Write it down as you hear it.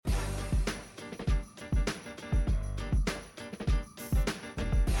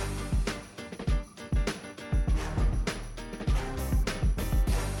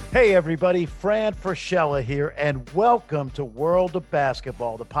Hey, everybody, Fran Fraschilla here, and welcome to World of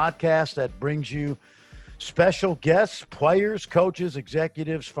Basketball, the podcast that brings you special guests, players, coaches,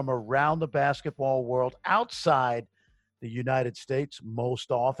 executives from around the basketball world outside the United States, most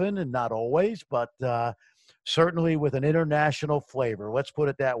often and not always, but certainly with an international flavor. Let's put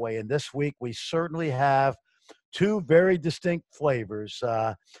it that way. And this week, we certainly have two very distinct flavors.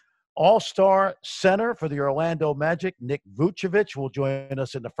 All-star center for the Orlando Magic, Nick Vucevic, will join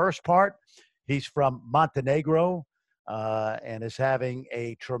us in the first part. He's from Montenegro and is having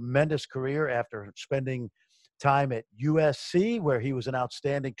a tremendous career after spending time at USC, where he was an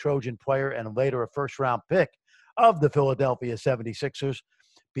outstanding Trojan player and later a first-round pick of the Philadelphia 76ers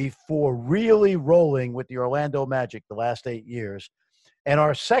before really rolling with the Orlando Magic the last 8 years. And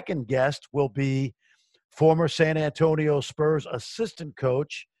our second guest will be former San Antonio Spurs assistant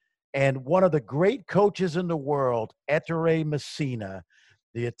coach and one of the great coaches in the world, Ettore Messina,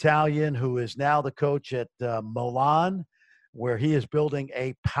 the Italian who is now the coach at Milan, where he is building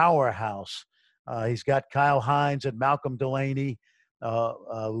a powerhouse. He's got Kyle Hines and Malcolm Delaney.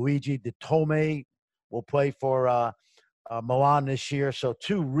 Luigi Di Tome will play for Milan this year. So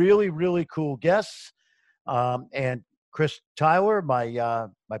two really, really cool guests. And Chris Tyler, my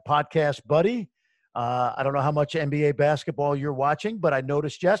podcast buddy. I don't know how much NBA basketball you're watching, but I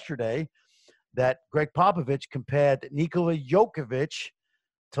noticed yesterday that Greg Popovich compared Nikola Jokic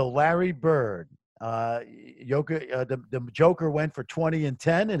to Larry Bird. The Joker went for 20 and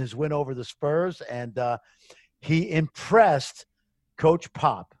 10 in his win over the Spurs, and he impressed Coach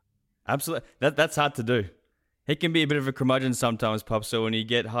Pop. Absolutely. That's hard to do. He can be a bit of a curmudgeon sometimes, Pop, so when you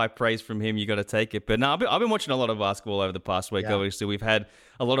get high praise from him, you got to take it. But no, I've been watching a lot of basketball over the past week, Obviously, we've had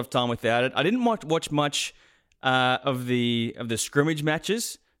a lot of time without it. I didn't watch much of the scrimmage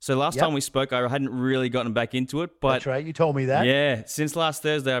matches. So last time we spoke, I hadn't really gotten back into it. But that's right. You told me that. Yeah. Since last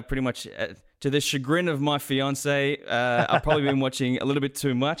Thursday, I've pretty much, to the chagrin of my fiance, I've probably been watching a little bit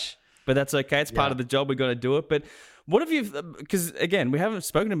too much. But that's okay. It's part of the job. We got to do it. But what have you? Because again, we haven't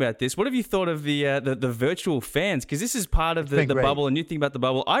spoken about this. What have you thought of the virtual fans? Because this is part of the bubble, and you think about the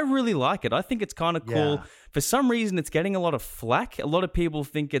bubble. I really like it. I think it's kind of cool. Yeah. For some reason, it's getting a lot of flack. A lot of people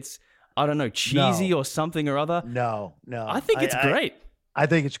think it's, I don't know, cheesy or something or other. No. I think it's great. I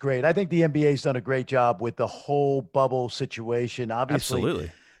think it's great. I think the NBA's done a great job with the whole bubble situation. Obviously,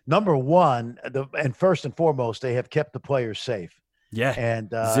 absolutely. Number one, and first and foremost, they have kept the players safe. Yeah, and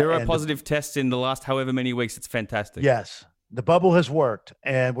zero positive tests in the last however many weeks. It's fantastic. Yes, the bubble has worked,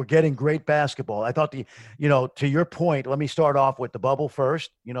 and we're getting great basketball. I thought to your point, let me start off with the bubble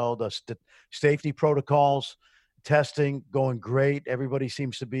first. The safety protocols, testing going great. Everybody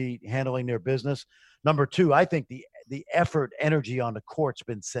seems to be handling their business. Number two, I think the effort, energy on the court's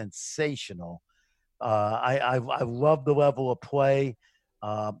been sensational. I love the level of play,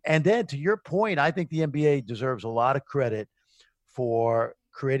 and then to your point, I think the NBA deserves a lot of credit for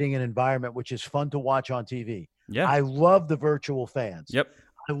creating an environment which is fun to watch on TV. Yeah. I love the virtual fans. Yep.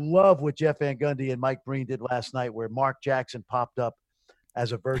 I love what Jeff Van Gundy and Mike Breen did last night, where Mark Jackson popped up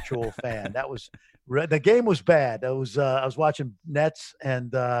as a virtual fan. That was the game was bad. I was watching Nets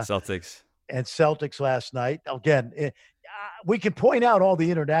and Celtics last night. Again, we can point out all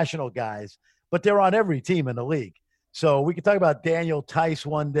the international guys, but they're on every team in the league. So we can talk about Daniel Tice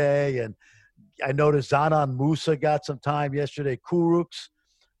one day, and I noticed Zanan Musa got some time yesterday. Kurucs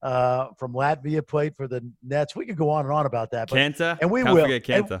from Latvia played for the Nets. We could go on and on about that. Kanter. And we Can't will. forget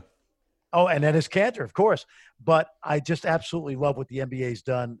Kanter. And then it's Kanter, of course. But I just absolutely love what the NBA's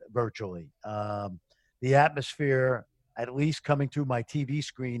done virtually. The atmosphere, at least coming through my TV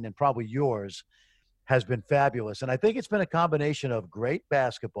screen and probably yours, has been fabulous. And I think it's been a combination of great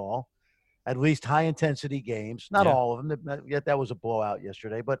basketball, at least high-intensity games. Not all of them. Yet that was a blowout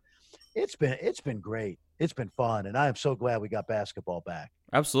yesterday. But it's been great. It's been fun. And I am so glad we got basketball back.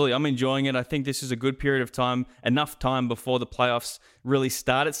 Absolutely. I'm enjoying it. I think this is a good period of time, enough time before the playoffs really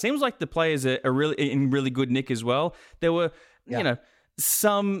start. It seems like the players are really in really good nick as well. There were,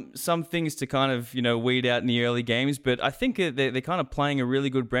 some things to kind of, weed out in the early games, but I think they're kind of playing a really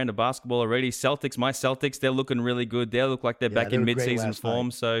good brand of basketball already. My Celtics, they're looking really good. They look like they're back in mid-season form.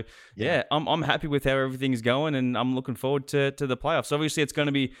 Night. So, I'm happy with how everything's going, and I'm looking forward to the playoffs. Obviously, it's going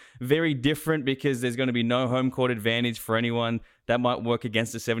to be very different because there's going to be no home court advantage for anyone. That might work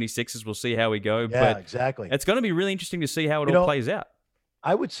against the 76ers. We'll see how we go. Yeah, exactly. It's going to be really interesting to see how it all plays out.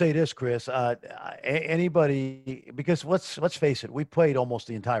 I would say this, Chris. Anybody, because let's face it, we played almost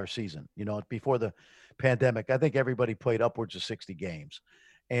the entire season. Before the pandemic, I think everybody played upwards of 60 games,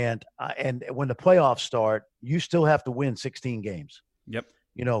 and when the playoffs start, you still have to win 16 games. Yep.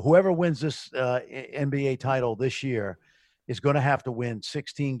 Whoever wins this NBA title this year is going to have to win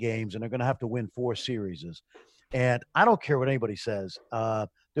 16 games, and they're going to have to win 4 series. And I don't care what anybody says.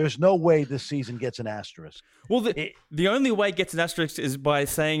 There's no way this season gets an asterisk. Well, the only way it gets an asterisk is by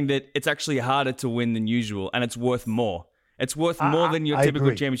saying that it's actually harder to win than usual, and it's worth more. It's worth more than your typical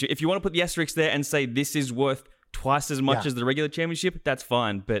championship. If you want to put the asterisk there and say this is worth twice as much as the regular championship, that's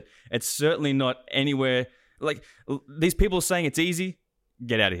fine. But it's certainly not anywhere like these people saying it's easy.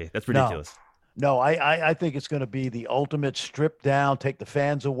 Get out of here. That's ridiculous. No, I think it's going to be the ultimate strip down, take the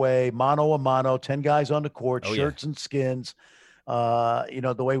fans away, mano a mano, 10 guys on the court, shirts and skins.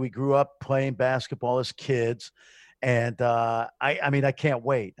 The way we grew up playing basketball as kids. And I mean, I can't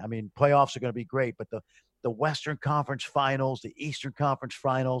wait. I mean, playoffs are going to be great, but the Western Conference Finals, the Eastern Conference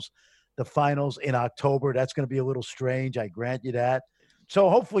Finals, the finals in October, that's going to be a little strange. I grant you that. So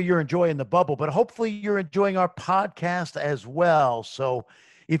hopefully you're enjoying the bubble, but hopefully you're enjoying our podcast as well. So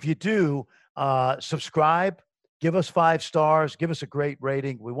if you do, subscribe, give us 5 stars, give us a great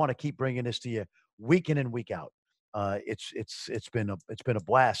rating. We want to keep bringing this to you week in and week out. It's been a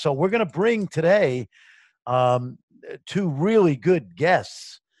blast. So we're going to bring today 2 really good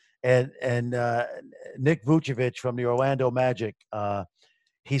guests, and Nick Vucevic from the Orlando Magic.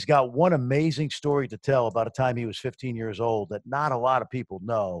 He's got one amazing story to tell about a time he was 15 years old that not a lot of people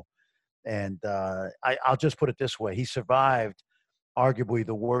know. And I'll just put it this way: he survived arguably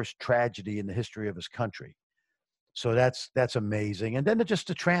the worst tragedy in the history of his country. So that's amazing. And then just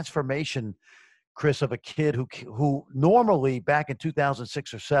the transformation, Chris, of a kid who normally back in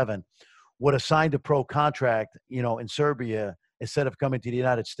 2006 or 7 would have signed a pro contract, in Serbia instead of coming to the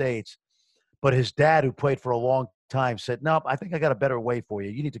United States. But his dad, who played for a long time, said, "Nope, I think I got a better way for you.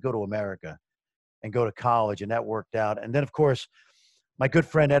 You need to go to America and go to college." And that worked out. And then, of course, my good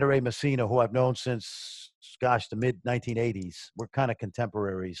friend Ettore Messina, who I've known since, the mid-1980s, we're kind of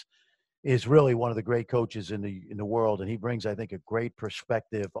contemporaries, is really one of the great coaches in the world. And he brings, I think, a great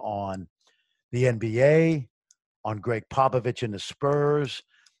perspective on the NBA, on Greg Popovich and the Spurs,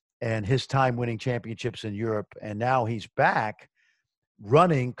 and his time winning championships in Europe. And now he's back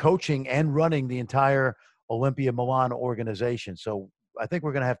coaching and running the entire Olympia Milan organization. So I think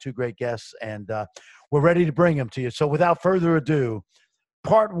we're going to have 2 great guests, and we're ready to bring them to you. So without further ado,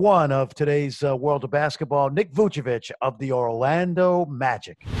 part 1 of today's World of Basketball, Nick Vucevic of the Orlando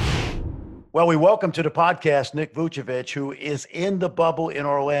Magic. Well, we welcome to the podcast Nick Vucevic, who is in the bubble in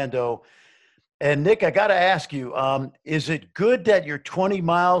Orlando. And Nick, I got to ask you, is it good that you're 20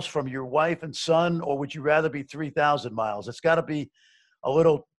 miles from your wife and son, or would you rather be 3,000 miles? It's got to be a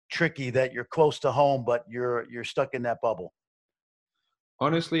little tricky that you're close to home, but you're stuck in that bubble.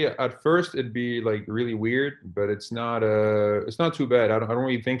 Honestly, at first it'd be like really weird, but it's not too bad. I don't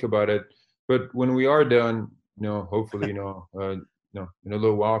really think about it. But when we are done, hopefully, in a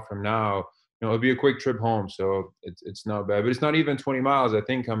little while from now, it'll be a quick trip home. So it's not bad. But it's not even 20 miles. I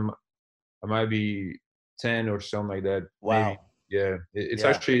think I might be 10 or something like that. Wow. Maybe. Yeah. It's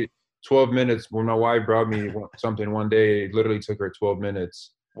actually 12 minutes. When my wife brought me something one day, it literally took her 12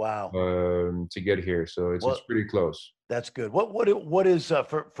 minutes. Wow. To get here. So it's pretty close. That's good. What is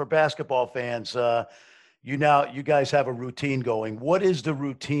for basketball fans? You guys have a routine going. What is the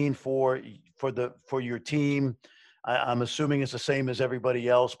routine for your team? I'm assuming it's the same as everybody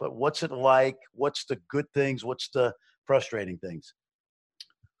else, but what's it like? What's the good things? What's the frustrating things?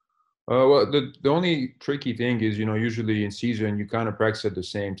 Well, the only tricky thing is, usually in season, you kind of practice at the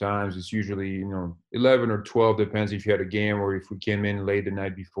same times. It's usually, 11 or 12, depends if you had a game or if we came in late the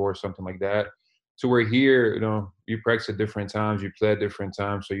night before, something like that. So we're here, you practice at different times, you play at different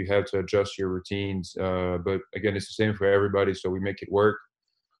times, so you have to adjust your routines. But again, it's the same for everybody, so we make it work.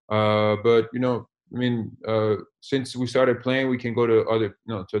 But, since we started playing, we can go to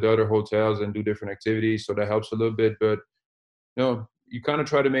the other hotels and do different activities, so that helps a little bit. But, you kind of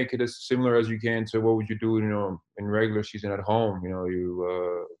try to make it as similar as you can to what would you do, in regular season at home.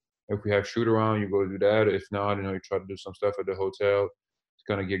 If we have shoot around, you go do that. If not, you try to do some stuff at the hotel to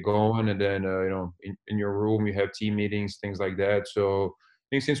kind of get going. And then, in your room, you have team meetings, things like that. So I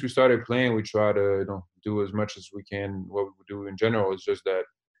think since we started playing, we try to, do as much as we can. What we do in general is just that,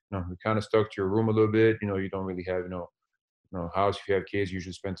 we kind of stuck to your room a little bit. You don't really have, house. If you have kids, you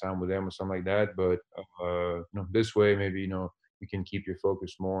should spend time with them or something like that. But, this way, maybe, you can keep your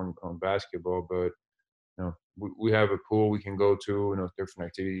focus more on basketball. But we have a pool we can go to, different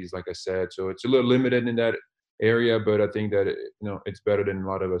activities, like I said. So it's a little limited in that area, but I think that it's better than a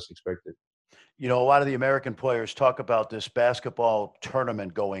lot of us expected. A lot of the American players talk about this basketball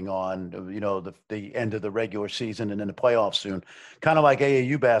tournament going on, the end of the regular season and then the playoffs soon, kind of like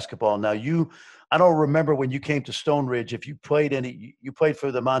AAU basketball. Now I don't remember when you came to Stone Ridge, if you played you played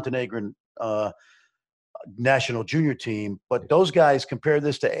for the Montenegrin national junior team, but those guys compare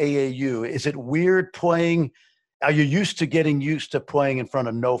this to AAU. Is it weird playing? Are you used to playing in front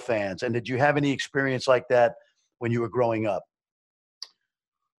of no fans? And did you have any experience like that when you were growing up?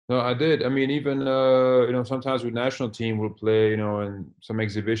 No, I did. I mean, even sometimes with national team we'll play, in some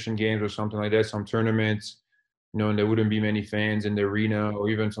exhibition games or something like that, some tournaments, and there wouldn't be many fans in the arena, or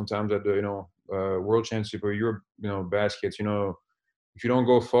even sometimes at the World Championship or Europe, baskets, if you don't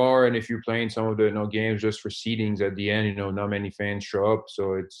go far and if you're playing some of the games just for seedings at the end, not many fans show up,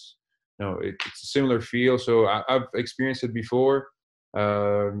 so it's it's a similar feel. So I've experienced it before.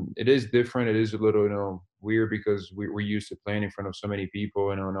 It is different. It is a little weird because we're used to playing in front of so many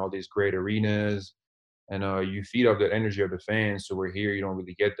people, in all these great arenas, and you feed off that energy of the fans. So we're here, you don't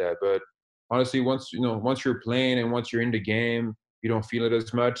really get that. But honestly, once you're playing and once you're in the game, you don't feel it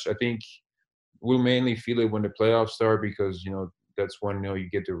as much. I think we'll mainly feel it when the playoffs start, because that's when you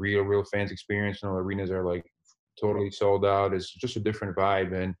get the real fans experience. Arenas are like totally sold out. It's just a different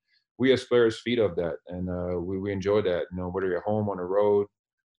vibe, and we as players feed off that, and we enjoy that. Whether you're home, on the road,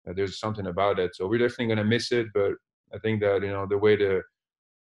 there's something about it. So we're definitely gonna miss it. But I think that the way the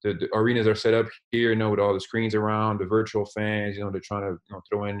arenas are set up here, with all the screens around, the virtual fans, they're trying to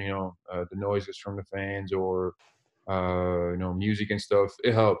throw in the noises from the fans, or music and stuff.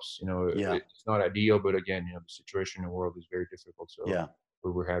 It helps. It's not ideal, but again, the situation in the world is very difficult. So yeah,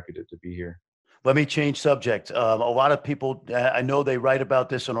 we're happy to be here. Let me change subject. A lot of people, I know they write about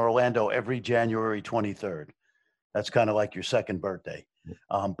this in Orlando every January 23rd. That's kind of like your second birthday.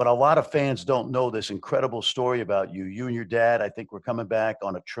 But a lot of fans don't know this incredible story about you. You and your dad, I think, were coming back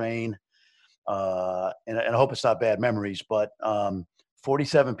on a train. And I hope it's not bad memories, but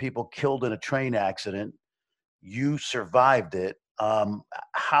 47 people killed in a train accident. You survived it.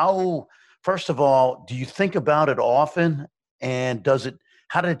 First of all, do you think about it often? And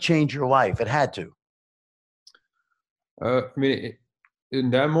how did it change your life? It had to. I mean, in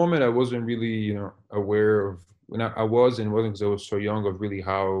that moment, I wasn't really, aware of, when I wasn't because I was so young, of really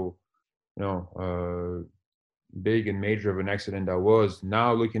how, big and major of an accident that was.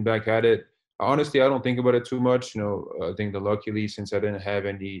 Now looking back at it, honestly, I don't think about it too much. I think that luckily, since I didn't have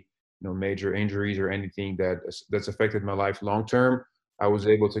any, major injuries or anything that's affected my life long term, I was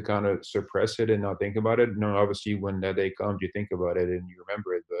able to kind of suppress it and not think about it. Obviously, when that day comes, you think about it and you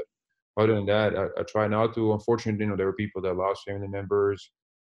remember it. But other than that, I try not to. Unfortunately, there were people that lost family members.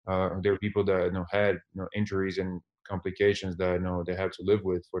 There were people that had injuries and complications that they have to live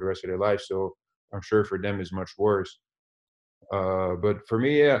with for the rest of their life. So I'm sure for them it's much worse. But for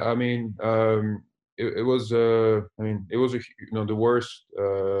me, yeah, I mean, it was the worst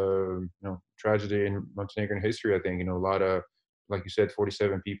tragedy in Montenegrin history. I think a lot of, like you said,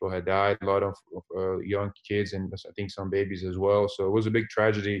 47 people had died, a lot of young kids, and I think some babies as well. So it was a big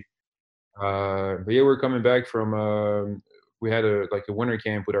tragedy. But yeah, we're coming back from. We had a winter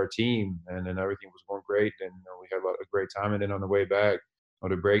camp with our team, and then everything was going great, and we had a great time. And then on the way back,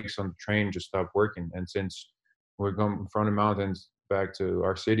 the brakes on the train just stopped working. And since we're going from the mountains back to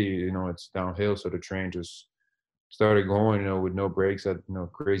our city, it's downhill, so the train just started going, with no brakes at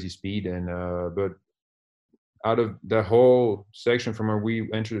crazy speed. And but out of the whole section from where we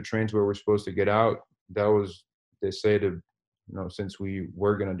entered the train to where we're supposed to get out, that was, they say, since we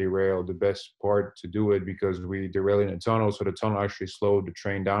were going to derail, the best part to do it, because we derailed in a tunnel. So the tunnel actually slowed the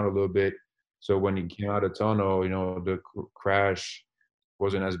train down a little bit. So when he came out of the tunnel, the crash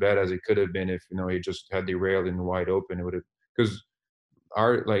wasn't as bad as it could have been if, he just had derailed in wide open. It would have, because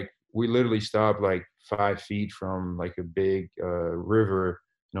we literally stopped 5 feet from a big river.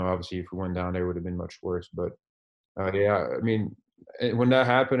 Obviously if we went down there, it would have been much worse. But yeah, I mean, when that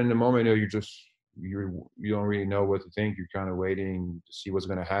happened in the moment, you don't really know what to think. You're kind of waiting to see what's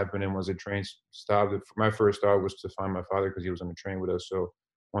going to happen. And once the train stopped, my first thought was to find my father, because he was on the train with us. So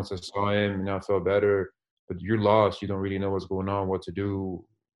once I saw him, I felt better. But you're lost. You don't really know what's going on, what to do.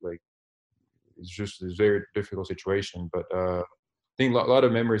 It's just a very difficult situation. But I think a lot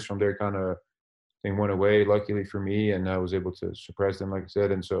of memories from there kind of thing went away, luckily for me, and I was able to suppress them, like I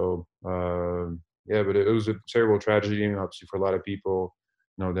said. And so, yeah, but it was a terrible tragedy, obviously, for a lot of people.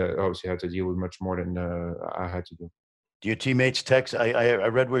 That obviously had to deal with much more than I had to do. Do your teammates text? I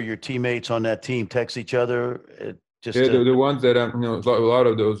read where your teammates on that team text each other. The ones that a lot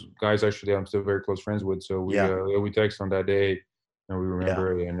of those guys actually I'm still very close friends with. So we text on that day, and we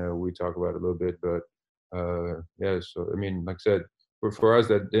remember it, and we talk about it a little bit. But yeah, so I mean, like I said, for us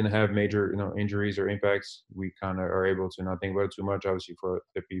that didn't have major injuries or impacts, we kind of are able to not think about it too much. Obviously, for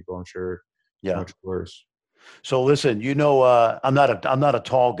the people, I'm sure it's much worse. So listen, I'm not a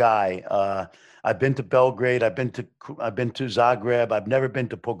tall guy. I've been to Belgrade. I've been to Zagreb. I've never been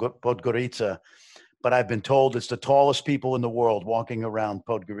to Podgorica. but I've been told it's the tallest people in the world walking around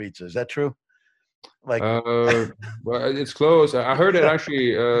Podgorica. Is that true? Like, well, it's close. I heard that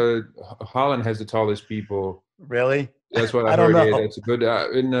actually Holland has the tallest people. really? That's what I I don't heard. Yeah, know. that's a good. Yeah,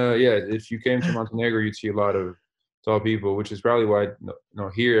 if you came to Montenegro, you'd see a lot of tall people, which is probably why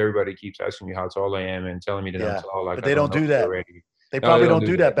here everybody keeps asking me how tall I am and telling me that I'm Yeah, tall. Like but I they don't don't know do it that. already. They No, they probably don't don't do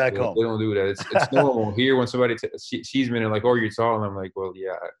do that. that back They home. don't do that. It's normal here when somebody sees me and they're like, "Oh, you're tall," and I'm like, "Well,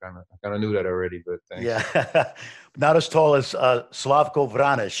 yeah, I kind of knew that already, but thanks." Yeah, not as tall as Slavko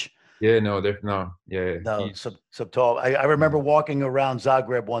Vranic. Yeah, no, they're no, yeah, No, he's some tall. I remember walking around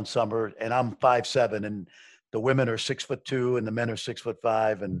Zagreb one summer, and I'm 5'7", and the women are 6'2", and the men are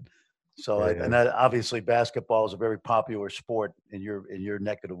 6'5", and so yeah. and that obviously basketball is a very popular sport in your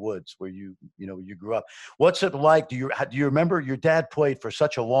neck of the woods where you grew up. What's it like? Do you remember your dad played for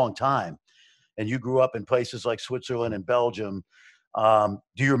such a long time, and you grew up in places like Switzerland and Belgium? Do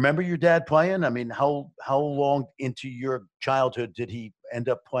you remember your dad playing? I mean, how long into your childhood did he end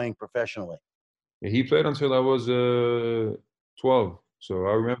up playing professionally? Yeah, he played until I was 12. So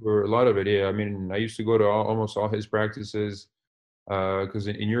I remember a lot of it. Yeah, I mean, I used to go to almost all his practices because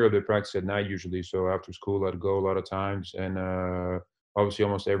in Europe they practice at night usually. So after school, I'd go a lot of times, and obviously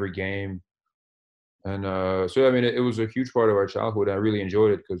almost every game. And so I mean, it was a huge part of our childhood. I really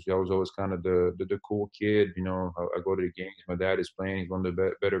enjoyed it because I was always kind of the cool kid. I go to the games. My dad is playing. He's one of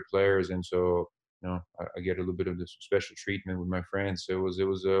the better players, and so I get a little bit of this special treatment with my friends. So it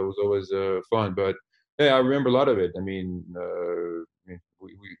was always fun. But yeah, I remember a lot of it.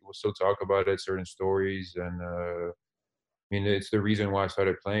 We will still talk about it, certain stories, and I mean, it's the reason why I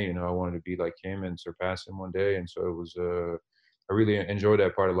started playing. I wanted to be like him and surpass him one day, and so it was. I really enjoyed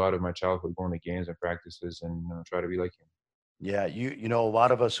that part a lot of my childhood, going to games and practices, and try to be like him. Yeah, a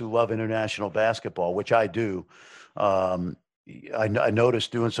lot of us who love international basketball, which I do. Um, I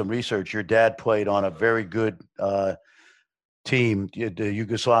noticed doing some research. Your dad played on a very good team, the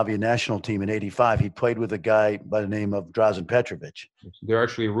Yugoslavia national team in '85. He played with a guy by the name of Drazen Petrovic. They're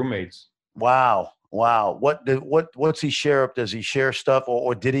actually roommates. Wow, wow. What's he share up? Does he share stuff,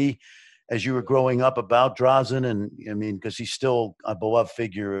 or did he, as you were growing up, about Drazen? And I mean, because he's still a beloved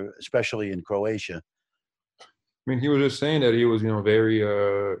figure, especially in Croatia. I mean, he was just saying that he was, very,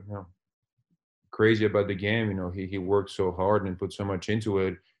 crazy about the game. He worked so hard and put so much into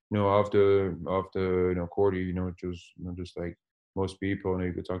it. Off the court, just just like most people,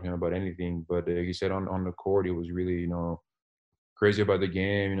 you could talk to him about anything. But he said on the court, he was really, crazy about the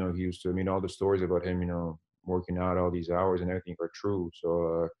game. He used to. I mean, all the stories about him, working out all these hours and everything are true.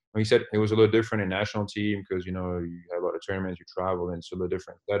 So he said it was a little different in national team because you have a lot of tournaments, you travel, and it's a little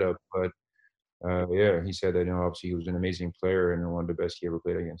different setup. But yeah, he said that obviously he was an amazing player and one of the best he ever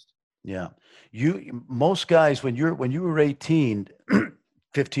played against. Yeah. Most guys when you were 18,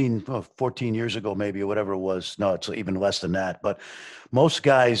 15, 14 years ago maybe or whatever it was. No, it's even less than that. But most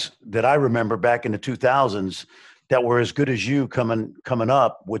guys that I remember back in the 2000s that were as good as you coming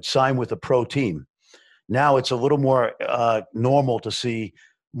up would sign with a pro team. Now it's a little more normal to see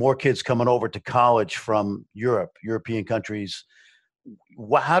more kids coming over to college from European countries.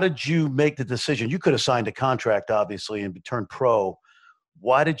 How did you make the decision? You could have signed a contract, obviously, and turned pro.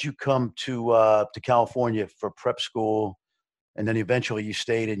 Why did you come to California for prep school, and then eventually you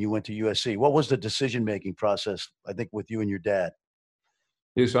stayed and you went to USC? What was the decision making process? I think with you and your dad.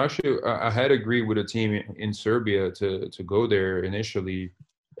 Yeah, so actually, I had agreed with a team in Serbia to go there initially,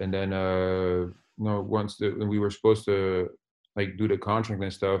 and then once when we were supposed to like do the contract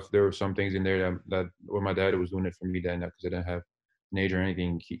and stuff, there were some things in there that well, my dad was doing it for me then because I didn't have an age or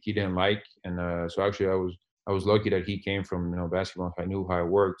anything. He didn't like, and so actually I was lucky that he came from basketball. I knew how it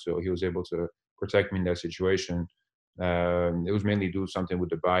worked, so he was able to protect me in that situation. It was mainly do something with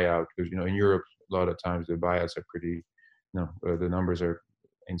the buyout because in Europe a lot of times the buyouts are pretty the numbers are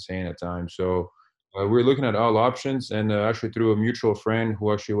insane at times. So we're looking at all options, and actually through a mutual friend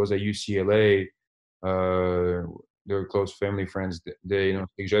who actually was at UCLA, they were close family friends. They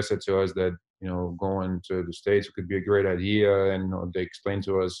suggested to us that going to the States could be a great idea, and they explained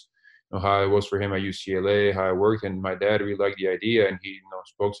to us how it was for him at UCLA, how it worked, and my dad really liked the idea, and he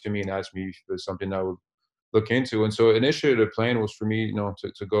spoke to me and asked me if there's something I would look into. And so initially the plan was for me,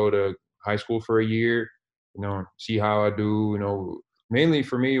 to go to high school for a year, see how I do, mainly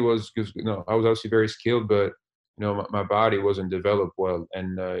for me was because, I was obviously very skilled, but, my body wasn't developed well.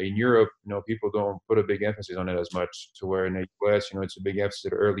 And in Europe, people don't put a big emphasis on it as much to where in the US, it's a big emphasis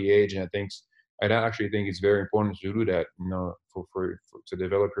at an early age. And I actually think it's very important to do that, for to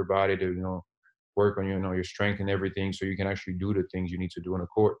develop your body to, work on your strength and everything so you can actually do the things you need to do on the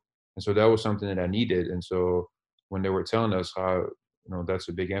court. And so that was something that I needed. And so when they were telling us how that's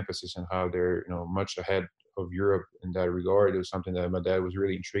a big emphasis on how they're much ahead of Europe in that regard. It was something that my dad was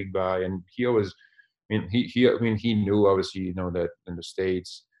really intrigued by, and he always, he knew obviously that in the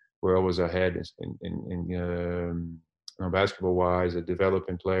States we're always ahead in basketball wise at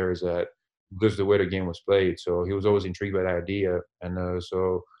developing players that just the way the game was played. So he was always intrigued by that idea, and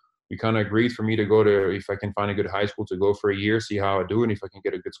so we kind of agreed for me to go to, if I can find a good high school, to go for a year, see how I do, and if I can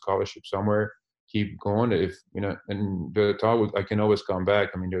get a good scholarship somewhere, keep going. If and the thought was I can always come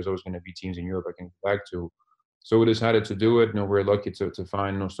back. There's always going to be teams in Europe I can go back to. So we decided to do it. We're lucky to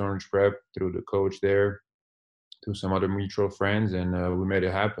find Stonebridge Prep through the coach there, through some other mutual friends, and we made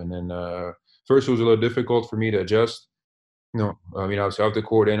it happen. And first it was a little difficult for me to adjust. I was off the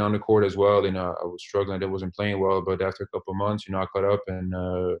court and on the court as well. I was struggling. I wasn't playing well, but after a couple of months, I caught up, and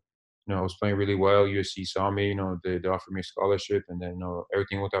I was playing really well. USC saw me. They offered me a scholarship, and then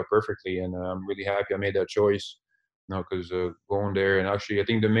everything worked out perfectly. And I'm really happy I made that choice. Because going there, and actually, I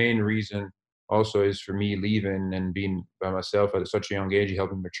think the main reason also is for me leaving and being by myself at such a young age. It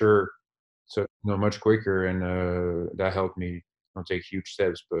helped me mature so much quicker, and that helped me take huge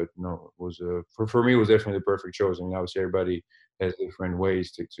steps. But it was for me, it was definitely the perfect choice. Obviously everybody has different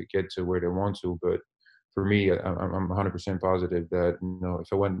ways to get to where they want to, but for me, I'm 100% positive that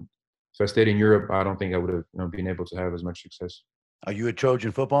if I stayed in Europe, I don't think I would have been able to have as much success. Are you a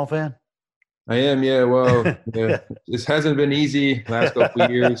Trojan football fan? I am, yeah. Well, yeah, this hasn't been easy last couple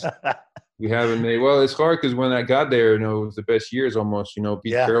of years. We haven't made, well, it's hard because when I got there, it was the best years almost.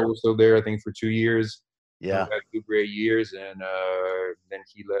 Pete Carroll was still there, I think, for 2 years. Yeah. Had 2 great years, and then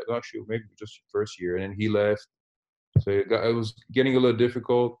he left. Actually, maybe just first year, and then he left. So it was getting a little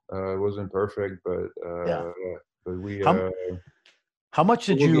difficult. It wasn't perfect, but But we. How much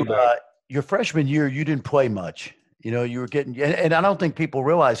did you? Your freshman year, you didn't play much. You were getting, and I don't think people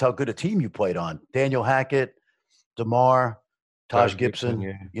realize how good a team you played on. Daniel Hackett, DeMar, Taj Gibson.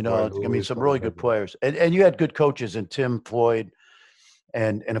 Some really good players, and you had good coaches in Tim Floyd,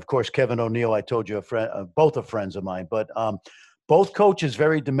 and of course Kevin O'Neill. I told you a friend, both are friends of mine, but both coaches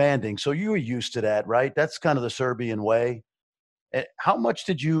very demanding. So you were used to that, right? That's kind of the Serbian way. And how much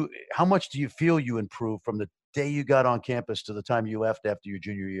do you feel you improved from the day you got on campus to the time you left after your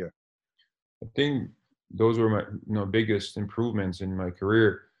junior year? I think those were my biggest improvements in my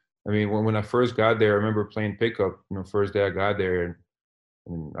career. I mean, when I first got there, I remember playing pickup. First day I got there,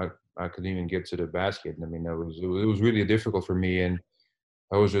 and I couldn't even get to the basket. I mean, it was really difficult for me, and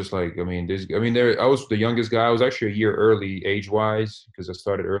I was just like, I was the youngest guy. I was actually a year early age-wise because I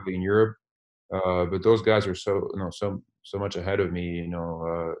started early in Europe. But those guys are so much ahead of me,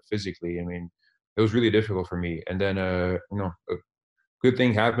 physically. I mean, it was really difficult for me. And then, a good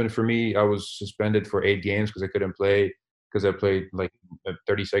thing happened for me. I was suspended for 8 games because I couldn't play because I played like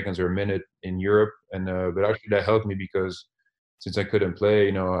 30 seconds or a minute in Europe. And but actually that helped me because since I couldn't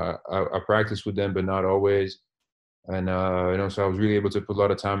play, I practiced with them, but not always. And so I was really able to put a lot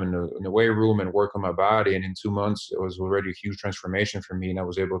of time in the weight room and work on my body. And in 2 months, it was already a huge transformation for me, and I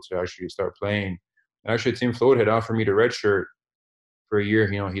was able to actually start playing. Actually, Tim Floyd had offered me the red shirt for a year.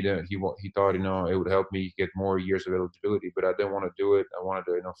 He thought it would help me get more years of eligibility, but I didn't want to do it. I wanted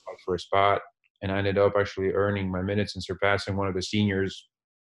to fight for a spot, and I ended up actually earning my minutes and surpassing one of the seniors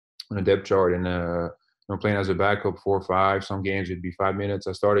on the depth chart. And playing as a backup 4 or 5. Some games it'd be 5 minutes.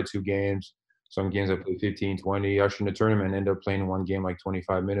 I started 2 games. Some games I played 15, 20. Actually, in the tournament, I ended up playing 1 game like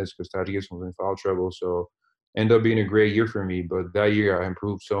 25 minutes because Taj Gibson was in foul trouble. So ended up being a great year for me. But that year I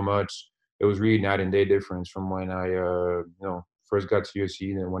improved so much. It was really night and day difference from when I first got to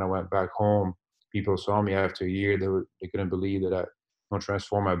USC. And when I went back home, people saw me after a year. They couldn't believe that I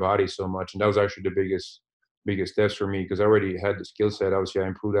transformed my body so much. And that was actually the biggest steps for me because I already had the skill set. Obviously, I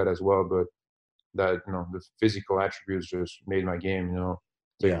improved that as well. But that the physical attributes just made my game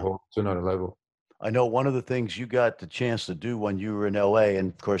take to another level. I know one of the things you got the chance to do when you were in LA, and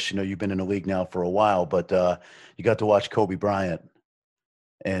of course, you've been in the league now for a while, but you got to watch Kobe Bryant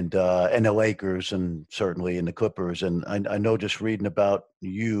and the Lakers, and certainly in the Clippers. And I know just reading about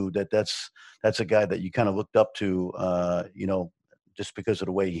you that's a guy that you kind of looked up to, just because of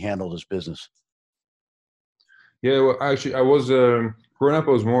the way he handled his business. Yeah, well, actually, I was growing up.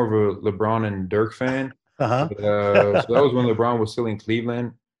 I was more of a LeBron and Dirk fan. Uh-huh. So that was when LeBron was still in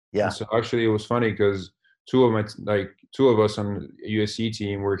Cleveland. Yeah. And so actually, it was funny because two of us on the USC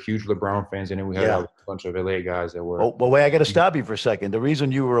team were huge LeBron fans, and then we had a bunch of LA guys that were. Oh, but wait, I got to stop you for a second. The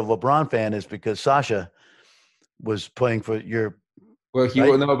reason you were a LeBron fan is because Sasha was playing for your. Well, he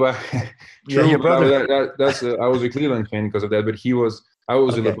was no, but true. Your brother. I was a Cleveland fan because of that, but I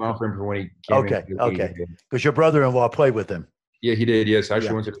was a LeBron fan from when he came. Okay. Because your brother-in-law played with him. Yeah, he did. Yes,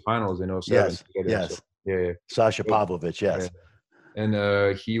 actually went to the finals in 07. Yes. So, yeah. Sasha Pavlovich. Yes.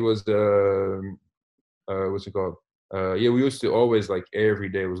 and he was what's it called? Yeah, we used to always like every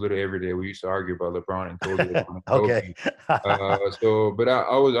day. It was literally every day. We used to argue about LeBron and Kobe, LeBron and Okay. Kobe. But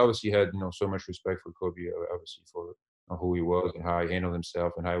I was obviously had so much respect for Kobe, obviously for who he was and how he handled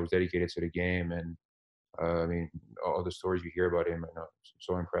himself and how he was dedicated to the game. And I mean, all the stories you hear about him,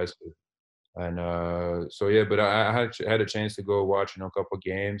 so impressive. And so yeah, but I had a chance to go watch a couple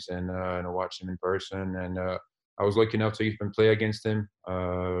games and watch him in person, and I was lucky enough to even play against him.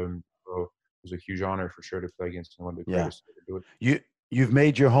 So it was a huge honor for sure to play against him, one of the Yeah. greatest to do it. You've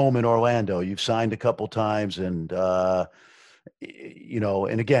made your home in Orlando. You've signed a couple times, and and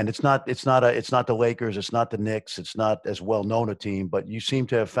again, it's not the Lakers, it's not the Knicks, it's not as well known a team, but you seem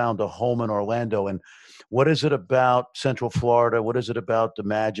to have found a home in Orlando. And what is it about Central Florida? What is it about the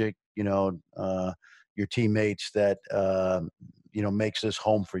Magic? Your teammates that makes this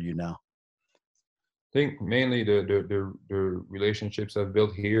home for you now. I think mainly the relationships I've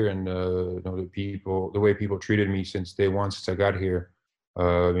built here, and the way people treated me since day one, since I got here.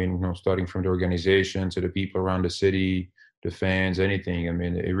 I mean, starting from the organization to the people around the city, the fans, anything. I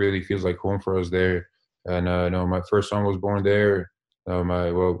mean, it really feels like home for us there. And my first son was born there.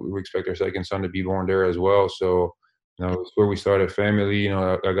 We expect our second son to be born there as well. So, it's where we started a family.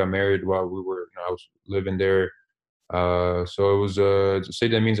 I got married while I was living there. So it was to say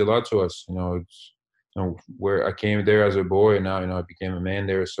that means a lot to us. It's where I came there as a boy, and now I became a man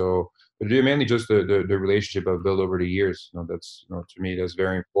there. So, but it mainly just the relationship I've built over the years. That's to me that's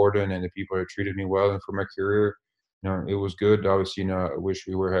very important, and the people that treated me well, and for my career, it was good. Obviously, I wish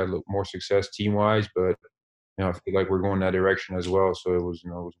we were had a little more success team wise, but I feel like we're going that direction as well. So it was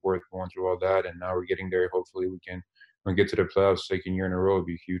worth going through all that, and now we're getting there. Hopefully, we can get to the playoffs second year in a row. It'd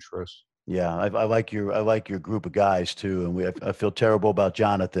be huge for us. Yeah, I like your group of guys too, and I feel terrible about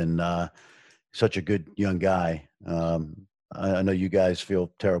Jonathan. Such a good young guy. I know you guys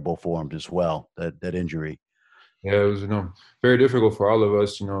feel terrible for him as well. That injury. Yeah, it was very difficult for all of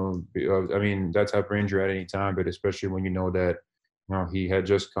us. I mean that type of injury at any time, but especially when you know that he had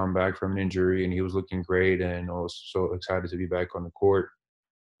just come back from an injury and he was looking great and I was so excited to be back on the court.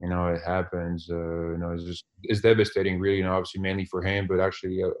 It happens. It's devastating, really. Obviously mainly for him, but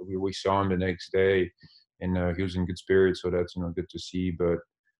actually we saw him the next day, and he was in good spirits, so that's good to see. But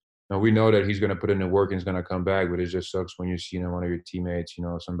we know that he's going to put in the work and he's going to come back. But it just sucks when you see one of your teammates,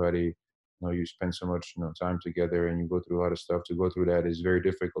 somebody, you spend so much time together and you go through a lot of stuff. To go through that is very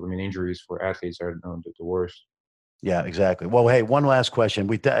difficult. I mean, injuries for athletes are the worst. Yeah, exactly. Well, hey, one last question.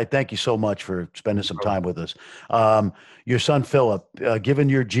 I thank you so much for spending some time with us. Your son Philip, given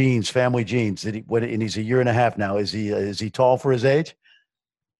your genes, family genes, and he's a year and a half now. Is he tall for his age?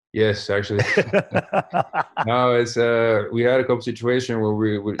 Yes, actually. No, it's we had a couple situations where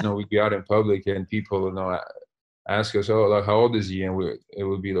we'd be out in public and people ask us, oh, like how old is he? And it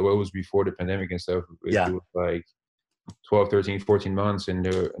would be what was before the pandemic and stuff. Yeah. It was like 12, 13, 14 months, and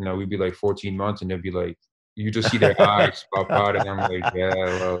we'd be like 14 months, and they'd be like, you just see their eyes pop out, and I'm like, yeah,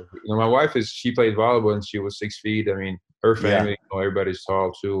 well, my wife she played volleyball and she was 6 feet. I mean, her Yeah. family, everybody's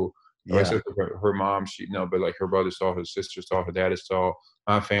tall too. Yeah. Except for her mom, but like her brother's tall, her sister's tall, her dad is tall.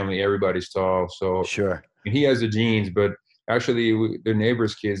 My family, everybody's tall. So Sure. and he has the genes, but actually, the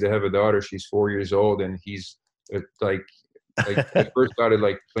neighbor's kids, they have a daughter. She's 4 years old, and he's like they first started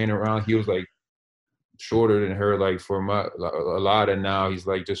like playing around. He was like shorter than her, like a lot, and now he's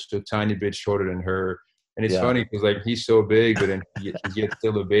like just a tiny bit shorter than her. And it's Yeah. funny because like he's so big, but then he's yet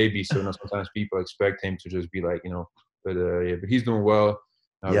still a baby. So sometimes people expect him to just be like, but yeah, but he's doing well.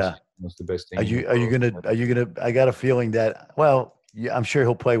 Yeah. That's the best thing. Are you gonna? I got a feeling that. Well, yeah, I'm sure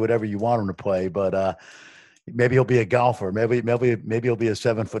he'll play whatever you want him to play, but maybe he'll be a golfer. Maybe he'll be a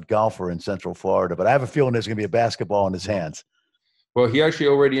 7-foot golfer in Central Florida. But I have a feeling there's gonna be a basketball in his hands. Well, he actually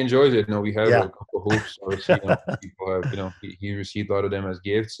already enjoys it. We have Yeah. a couple hoops. Obviously, people have, he received a lot of them as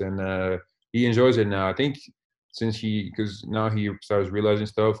gifts, and he enjoys it now. I think because now he starts realizing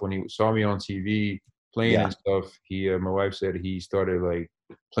stuff. When he saw me on TV playing Yeah. and stuff, my wife said he started like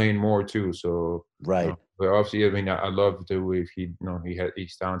playing more too. So, Right. but obviously, I mean, I love to if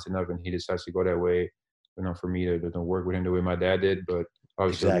he's talented enough and he decides to go that way. For me to work with him the way my dad did, but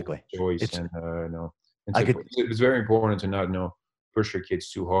obviously, Exactly. choice It's. and and I to, could. it's very important to not push your kids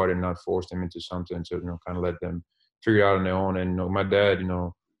too hard and not force them into something, to kind of let them figure it out on their own. And my dad,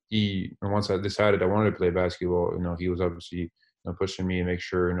 he once I decided I wanted to play basketball, he was obviously pushing me and make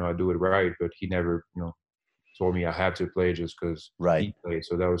sure I do it right, but he never told me I have to play just because Right. he played.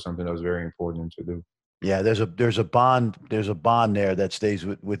 So that was something that was very important to do. Yeah, there's a bond there that stays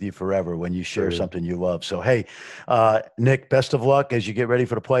with you forever when you share Sure. something you love. So hey, Nick, best of luck as you get ready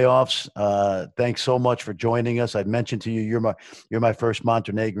for the playoffs. Thanks so much for joining us. I mentioned to you you're my first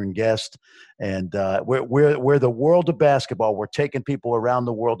Montenegrin guest, and we're the world of basketball. We're taking people around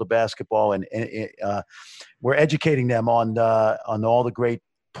the world of basketball, and we're educating them on all the great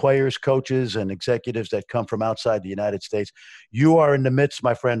players, coaches, and executives that come from outside the United States. You are in the midst,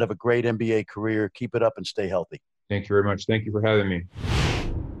 my friend, of a great NBA career. Keep it up and stay healthy. Thank you very much. Thank you for having me.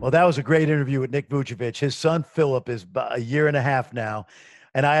 Well, that was a great interview with Nick Vucevic. His son Philip is about a year and a half now,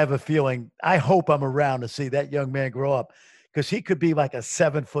 and I have a feeling. I hope I'm around to see that young man grow up because he could be like a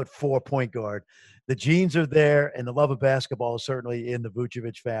 7'4" point guard. The genes are there, and the love of basketball is certainly in the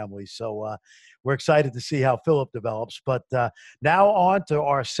Vucevic family. So we're excited to see how Philip develops. But now on to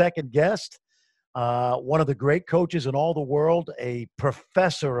our second guest, one of the great coaches in all the world, a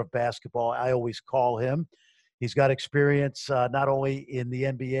professor of basketball. I always call him. He's got experience not only in the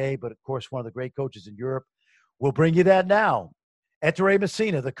NBA, but of course, one of the great coaches in Europe. We'll bring you that now. Ettore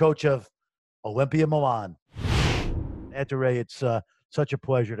Messina, the coach of Olympia Milan. Ettore, it's such a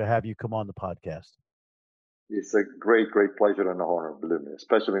pleasure to have you come on the podcast. It's a great, great pleasure and honor, believe me,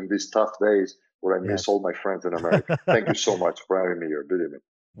 especially in these tough days where I miss all my friends in America. Thank you so much for having me here, believe me.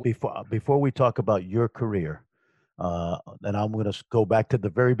 Before we talk about your career, and I'm going to go back to the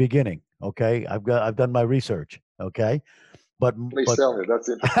very beginning. Okay, I've done my research. Okay, Please tell me. That's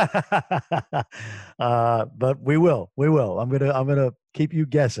it. But we will. I'm gonna keep you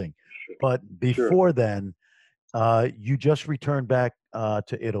guessing. Sure. But before then, you just returned back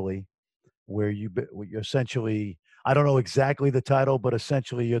to Italy, where you essentially, I don't know exactly the title, but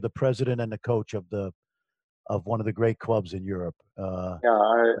essentially you're the president and the coach of one of the great clubs in Europe. Yeah,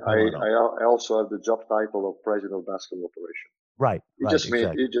 Milano. I also have the job title of president of basketball operation. Right.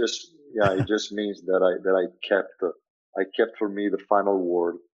 Exactly. It just means that I kept for me the final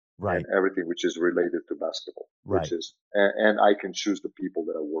word Right. and everything which is related to basketball, Right. which is and I can choose the people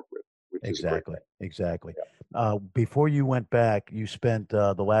that I work with, which is a great thing. Exactly. Yeah. Before you went back, you spent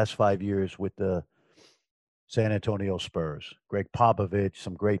the last 5 years with the San Antonio Spurs. Greg Popovich,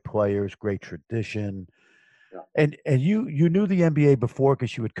 some great players, great tradition. Yeah. And you knew the NBA before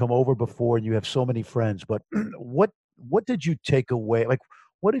because you had come over before, and you have so many friends. But what did you take away? Like,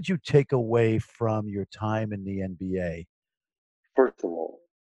 what did you take away from your time in the NBA? First of all,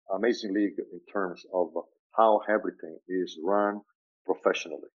 amazing league in terms of how everything is run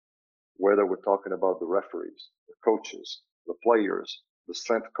professionally. Whether we're talking about the referees, the coaches, the players, the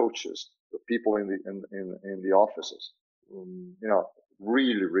strength coaches, the people in the offices,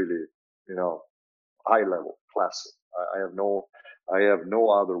 really, really, high level, classic. I have no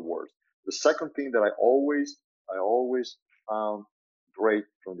other words. The second thing that I always found great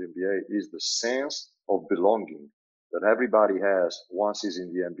from the NBA is the sense of belonging that everybody has once he's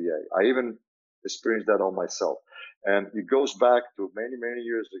in the NBA. I even experienced that on myself. And it goes back to many, many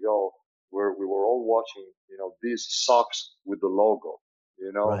years ago where we were all watching, these socks with the logo,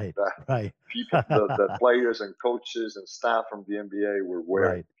 Right. that Right. people, the players and coaches and staff from the NBA were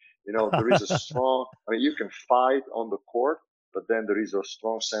wearing. Right. There is a strong, you can fight on the court, but then there is a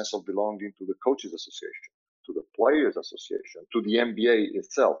strong sense of belonging to the coaches association, to the players association, to the NBA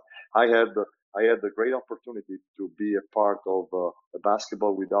itself. I had the great opportunity to be a part of a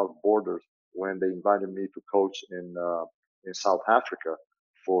basketball without borders when they invited me to coach in South Africa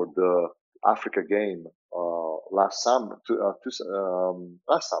for the Africa game last summer.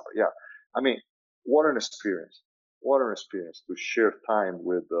 Last summer, yeah. I mean, what an experience! What an experience to share time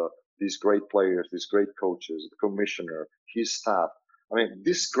with these great players, these great coaches, the commissioner, his staff. I mean,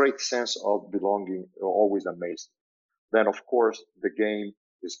 this great sense of belonging always amazed me. Then, of course, the game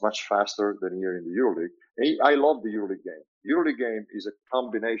is much faster than here in the EuroLeague. And I love the EuroLeague game. EuroLeague game is a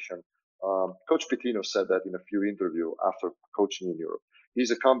combination. Coach Pitino said that in a few interviews after coaching in Europe.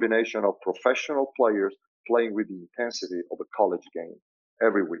 He's a combination of professional players playing with the intensity of a college game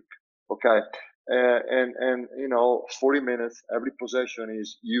every week. Okay, and 40 minutes, every possession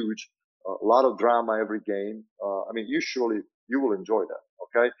is huge, a lot of drama every game. Usually you will enjoy that.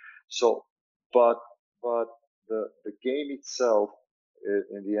 Okay, so but the game itself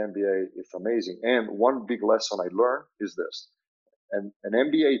in the NBA is amazing. And one big lesson I learned is this: an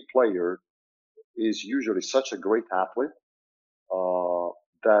NBA player is usually such a great athlete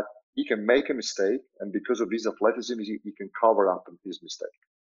that he can make a mistake, and because of his athleticism, he can cover up his mistake.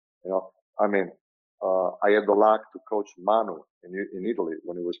 You know, I mean, I had the luck to coach Manu in Italy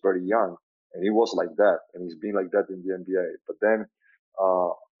when he was very young, and he was like that, and he's been like that in the NBA. But then, a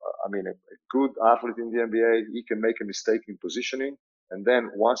good athlete in the NBA, he can make a mistake in positioning, And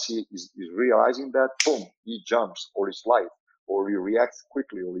then once he is realizing that, boom, he jumps or he slides or he reacts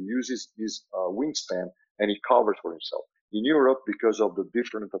quickly or he uses his wingspan and he covers for himself. In Europe, because of the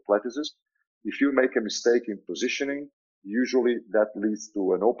different athleticism, if you make a mistake in positioning, usually that leads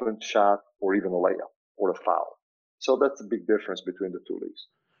to an open shot or even a layup or a foul. So that's a big difference between the two leagues.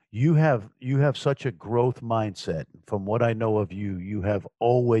 You have such a growth mindset. From what I know of you, you have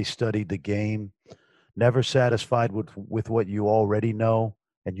always studied the game, never satisfied with what you already know,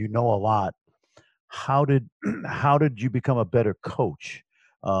 and you know a lot. How did how did you become a better coach?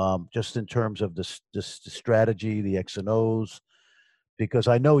 Just in terms of the strategy, the X and O's, because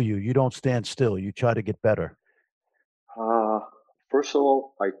I know you. You don't stand still. You try to get better. Uh, First of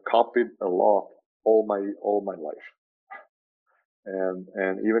all, I copied a lot all my life.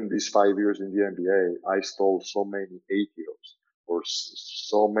 And even these 5 years in the NBA, I stole so many ATOs or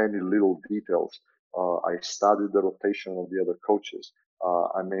so many little details. I studied the rotation of the other coaches.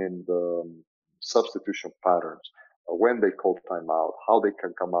 The substitution patterns, when they call timeout, how they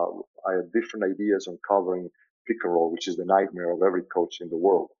can come out. I had different ideas on covering pick and roll, which is the nightmare of every coach in the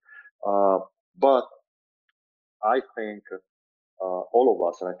world. But I think all of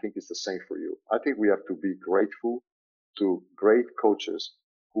us, and I think it's the same for you. I think we have to be grateful to great coaches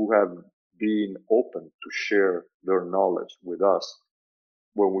who have been open to share their knowledge with us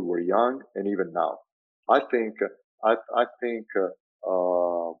when we were young and even now. I think, I think,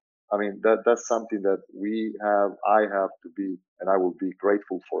 that's something that I have to be, and I will be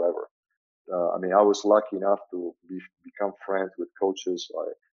grateful forever. I was lucky enough to become friends with coaches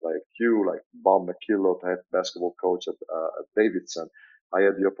like you, like Bob McKillop, head basketball coach at Davidson. I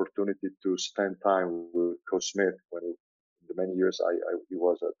had the opportunity to spend time with Coach Smith the many years he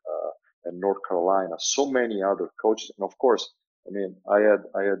was at North Carolina. So many other coaches, and of course, I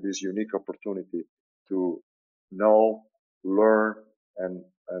had this unique opportunity to know, learn, and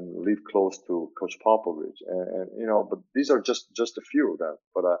live close to Coach Popovich, and but these are just a few of them.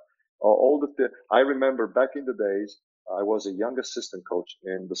 But I remember back in the days, I was a young assistant coach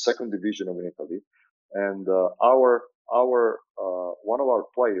in the second division of Italy, and our one of our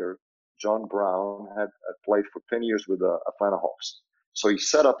players, John Brown, had played for 10 years with the Atlanta Hawks. So he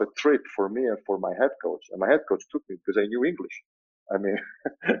set up a trip for me and for my head coach, and my head coach took me because I knew English. I mean,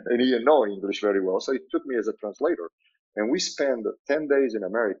 and he didn't know English very well, so he took me as a translator. And we spent 10 days in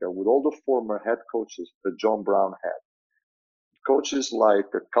America with all the former head coaches that John Brown had. Coaches like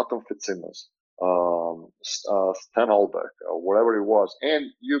Cotton Fitzsimmons, Stan Albeck, or whatever it was, and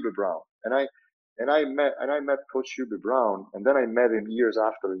Hubie Brown. And I met Coach Hubie Brown, and then I met him years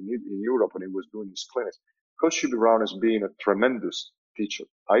after in Europe when he was doing his clinics. Coach Hubie Brown has been a tremendous teacher.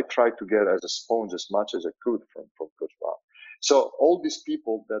 I tried to get as a sponge as much as I could from Coach Brown. So all these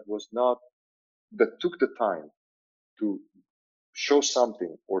people that took the time to show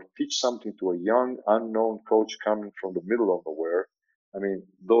something or teach something to a young, unknown coach coming from the middle of nowhere.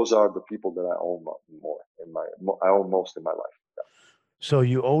 Those are the people that I owe I owe most in my life. Yeah. So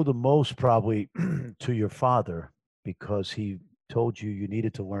you owe the most probably to your father because he told you you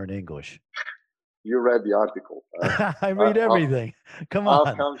needed to learn English. You read the article. I read everything. Come How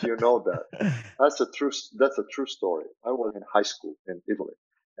on. comes you know that? That's a true story. I was in high school in Italy,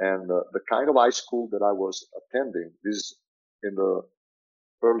 and the kind of high school that I was attending, this is in the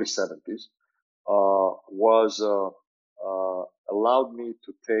early 70s, was allowed me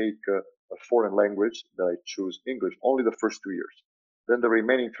to take a foreign language that I choose English only the first 2 years. Then the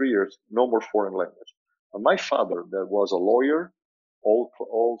remaining 3 years, no more foreign language. And my father, that was a lawyer,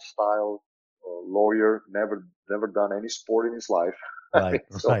 old style lawyer, never done any sport in his life, Right,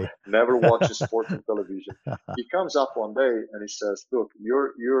 so right. never watches sports on television. He comes up one day and he says, "Look,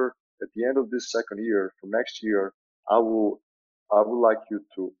 you're at the end of this second year. For next year, I will I would like you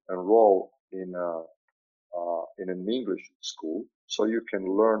to enroll in an English school so you can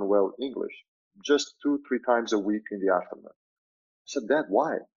learn well English just 2-3 times a week in the afternoon." I said, "Dad,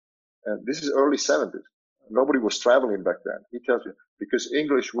 why?" And this is early 70s. Nobody was traveling back then. He tells me, "Because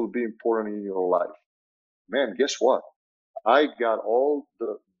English will be important in your life." Man, guess what? I got all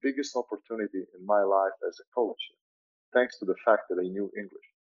the biggest opportunity in my life as a coach thanks to the fact that I knew English.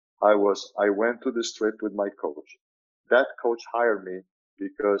 I went to this trip with my coach. That coach hired me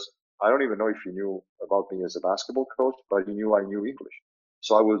because I don't even know if he knew about me as a basketball coach, but he knew I knew English.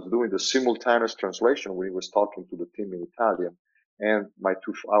 So I was doing the simultaneous translation when he was talking to the team in Italian, and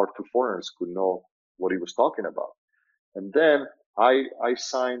our two foreigners could know what he was talking about. And then I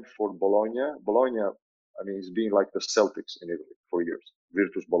signed for Bologna. Bologna, it's been like the Celtics in Italy for years,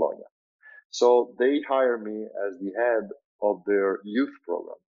 Virtus Bologna. So they hired me as the head of their youth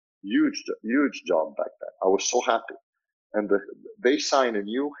program. Huge job back then. I was so happy. And they sign a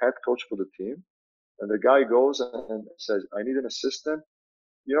new head coach for the team, and the guy goes and says, "I need an assistant."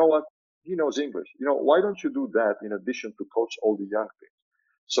 You know what? He knows English. Why don't you do that in addition to coach all the young teams?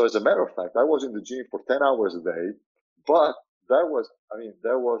 So as a matter of fact, I was in the gym for 10 hours a day, but that was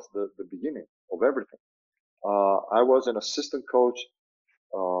the beginning of everything. I was an assistant coach.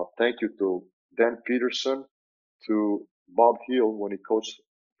 Thank you to Dan Peterson, to Bob Hill when he coached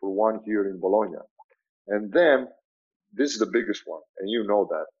for 1 year in Bologna. And then this is the biggest one, and you know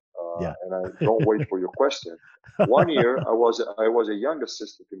that. Yeah. And I don't wait for your question. 1 year, I was a young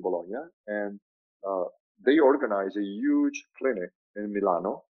assistant in Bologna, and they organized a huge clinic in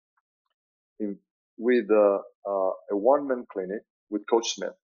Milano with a one-man clinic with Coach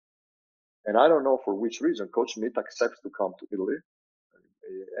Smith. And I don't know for which reason Coach Smith accepts to come to Italy,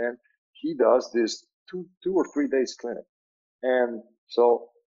 and he does this 2 or 3 days clinic. And so,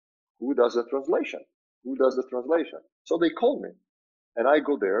 who does the translation? Who does the translation? So they call me, and I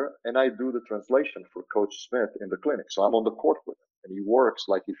go there and I do the translation for Coach Smith in the clinic. So I'm on the court with him, and he works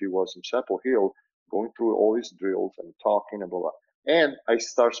like if he was in Chapel Hill, going through all his drills and talking and blah blah. And I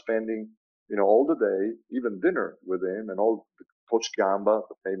start spending, all the day, even dinner with him, and all the Coach Gamba,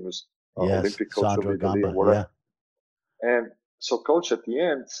 the famous Olympic coach Sandro of Italy, Gamba, and whatever. And so Coach at the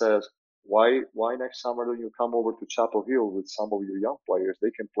end says, why next summer don't you come over to Chapel Hill with some of your young players?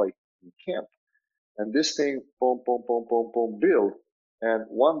 They can play in camp. And this thing, boom, boom, boom, boom, boom, build. And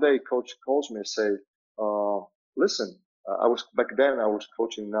one day Coach calls me and say, listen, I was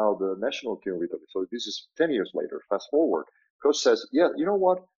coaching now the national team of Italy. So this is 10 years later, fast forward. Coach says, yeah, you know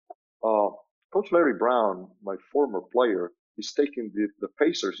what? Coach Larry Brown, my former player, is taking the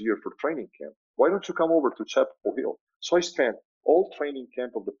Pacers here for training camp. Why don't you come over to Chapel Hill? So I spent all training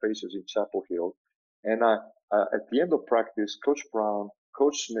camp of the Pacers in Chapel Hill. And at the end of practice, Coach Brown,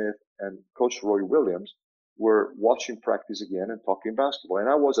 Coach Smith, and Coach Roy Williams were watching practice again and talking basketball. And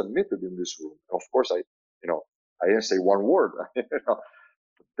I was admitted in this room. Of course, I didn't say one word.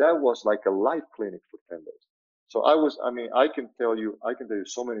 That was like a life clinic for 10 days. So I can tell you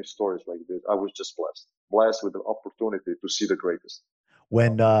so many stories like this. I was just blessed with the opportunity to see the greatest.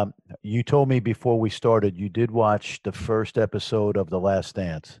 When you told me before we started, you did watch the first episode of The Last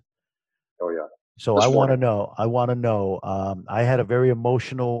Dance. Oh yeah. So I want to know. I had a very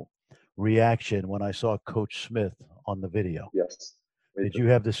emotional reaction when I saw Coach Smith on the video. Yes. Did you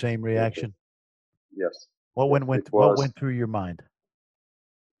have the same reaction? Yes. What went through your mind?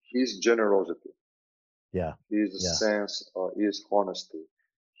 His generosity. Yeah. His sense, his honesty.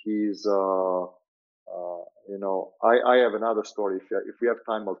 His I have another story. If we have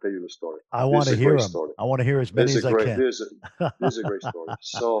time, I'll tell you the story. I want to hear him. I want to hear as many as I can. This is a great story.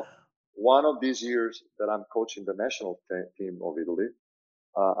 So one of these years that I'm coaching the national team of Italy,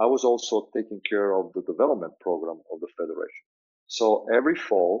 I was also taking care of the development program of the federation. So every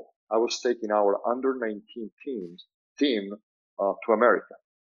fall, I was taking our under 19 team to America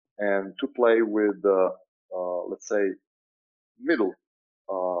and to play with, let's say, middle,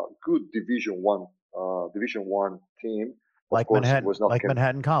 good Division One team. Like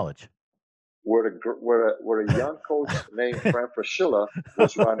Manhattan College. Where a young coach named Frank Fraschilla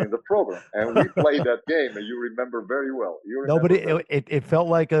was running the program, and we played that game, and you remember very well. It felt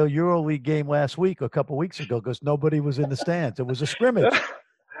like a EuroLeague game last week, a couple weeks ago, because nobody was in the stands. It was a scrimmage.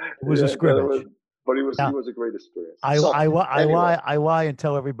 It was a scrimmage. But it was a great experience. I lie and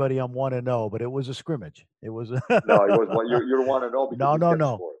tell everybody I'm 1-0, but it was a scrimmage. It was no, it was you're 1-0 because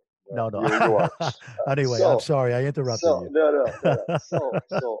No. You are. Anyway, I'm sorry I interrupted you. No.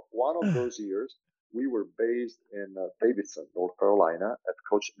 So one of those years, we were based in Davidson, North Carolina, at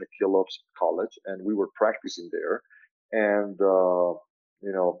Coach McKillop's college, and we were practicing there. And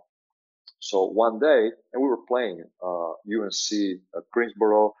so one day, and we were playing UNC at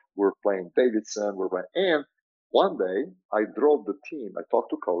Greensboro. We were playing Davidson. And one day, I drove the team. I talked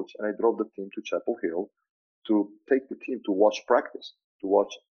to Coach, and I drove the team to Chapel Hill to take the team to watch practice, to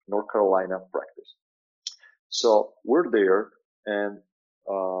watch North Carolina practice. So we're there, and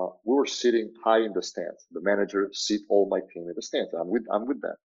we were sitting high in the stands. The manager seat all my team in the stands. I'm with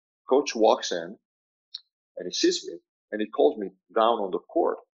them. Coach walks in, and he sees me, and he calls me down on the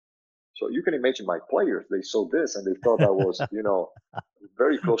court. So you can imagine my players. They saw this, and they thought I was,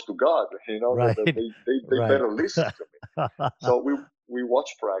 very close to God. Right. They better listen to me. So we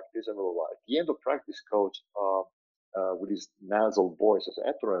watched practice, and at the end of practice, Coach, with his nasal voice, I said,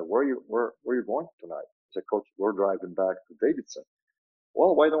 "Ettore, where are you going tonight?" I said, "Coach, we're driving back to Davidson."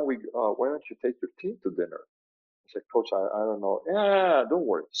 "Well, why don't you take your team to dinner?" I said, "Coach, I don't know." "Yeah, don't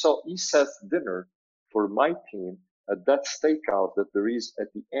worry." So he sets dinner for my team at that steakhouse that there is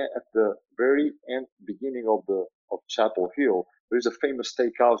at the very beginning of of Chapel Hill, there's a famous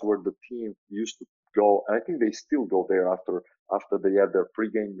steakhouse where the team used to go, and I think they still go there after they have their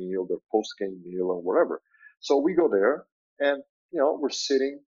pregame meal, their postgame meal, or whatever. So we go there, and we're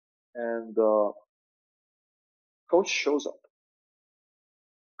sitting, and coach shows up.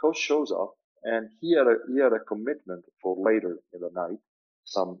 Coach shows up, and he had a commitment for later in the night,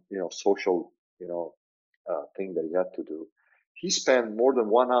 some social thing that he had to do. He spent more than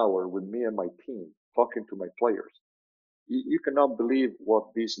 1 hour with me and my team talking to my players. You cannot believe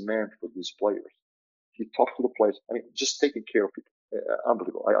what this meant for these players. He talked to the players. I mean, just taking care of people.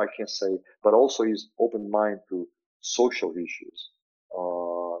 Unbelievable. I can't say, but also his open mind to social issues.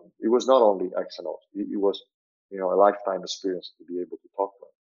 It was not only X and O's. It was, a lifetime experience to be able to talk to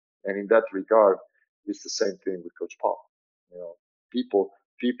him. And in that regard, it's the same thing with Coach Pop. People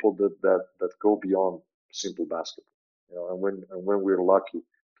that go beyond simple basketball. And when we're lucky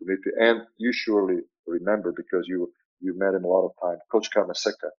to meet, and you surely remember because you met him a lot of times, Coach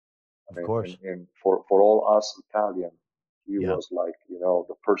Carnesecca. Of course. And for all us Italian, he was like,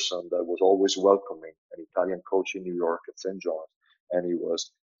 the person that was always welcoming, an Italian coach in New York at St. John's. And he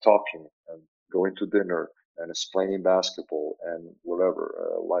was talking and going to dinner and explaining basketball and whatever.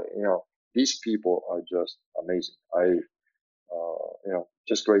 These people are just amazing.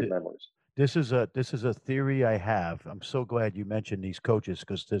 Just great memories. This is a theory I have. I'm so glad you mentioned these coaches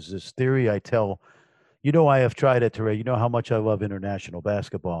because there's this theory I tell. I have tried it, Teray. You know how much I love international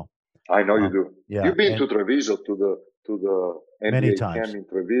basketball. I know you do. Yeah, you've been to Treviso to the NBA camp in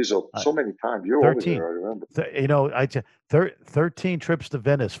Treviso so many times. You're 13, always there. I remember. 13 trips to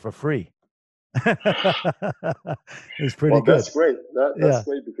Venice for free. It's pretty good. That's great. That's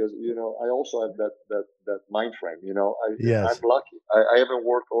great because I also have that mind frame. I'm lucky. I haven't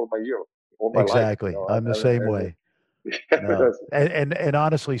worked all my life. Exactly. I'm the same way. No. And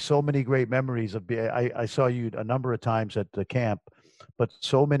honestly, so many great memories of. I saw you a number of times at the camp, but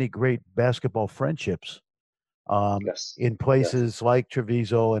so many great basketball friendships in places like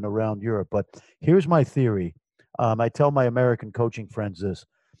Treviso and around Europe. But here's my theory. I tell my American coaching friends this.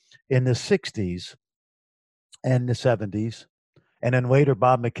 In the 60s and the 70s, and then later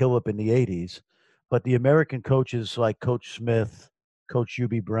Bob McKillop in the 80s, but the American coaches like Coach Smith, Coach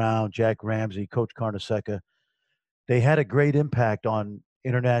Hubie Brown, Jack Ramsey, Coach Carnesecca, they had a great impact on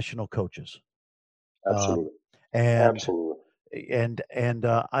international coaches. Absolutely.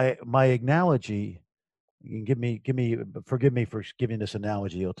 My analogy, you can forgive me for giving this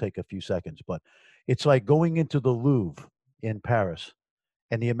analogy. It'll take a few seconds, but it's like going into the Louvre in Paris,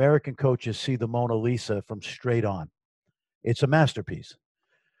 and the American coaches see the Mona Lisa from straight on. It's a masterpiece.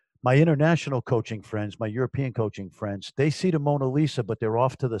 My international coaching friends, my European coaching friends, they see the Mona Lisa, but they're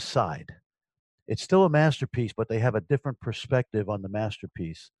off to the side. It's still a masterpiece, but they have a different perspective on the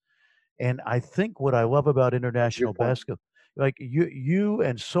masterpiece. And I think what I love about international basketball, like you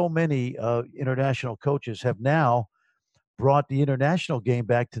and so many international coaches have now brought the international game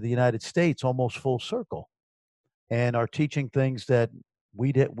back to the United States almost full circle, and are teaching things that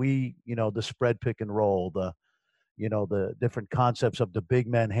the spread pick and roll, the different concepts of the big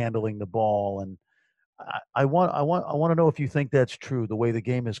men handling the ball. And I want to know if you think that's true, the way the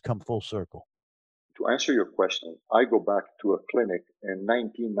game has come full circle. To answer your question, I go back to a clinic in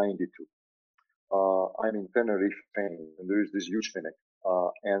 1992. I'm in Tenerife, Spain, and there is this huge clinic,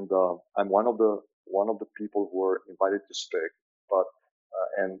 and I'm one of the people who were invited to speak. But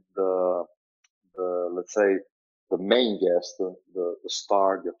and the let's say the main guest, the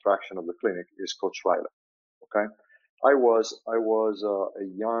star, the attraction of the clinic is Coach Riley. Okay, I was a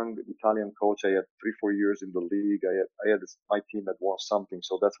young Italian coach. I had 3-4 years in the league. My team had won something,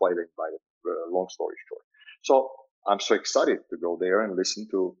 so that's why they invited. Long story short, so I'm so excited to go there and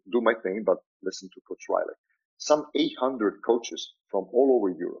do my thing, but listen to Coach Riley. Some 800 coaches from all over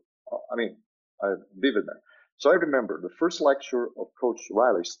Europe. I vivid man. So I remember the first lecture of Coach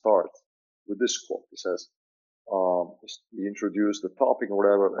Riley starts with this quote. He says, he introduced the topic or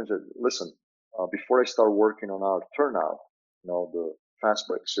whatever, and said, "Listen, before I start working on our turnout, the fast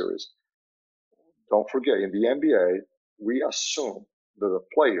break series, don't forget in the NBA we assume that a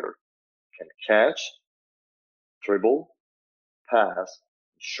player can catch, dribble, pass,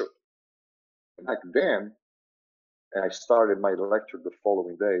 shoot. Back then, and I started my lecture the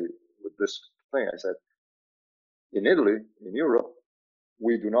following day with this thing. I said, in Italy, in Europe,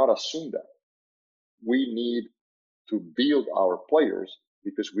 we do not assume that. We need to build our players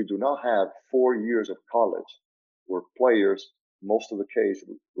because we do not have 4 years of college where players, most of the case,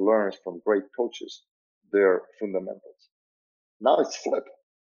 learns from great coaches their fundamentals. Now it's flipped.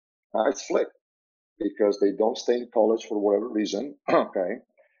 Because they don't stay in college for whatever reason, okay?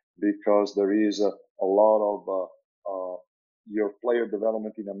 Because there is a lot of your player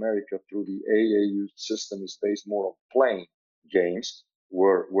development in America through the AAU system is based more on playing games,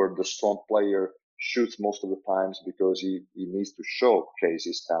 where the strong player shoots most of the times because he needs to showcase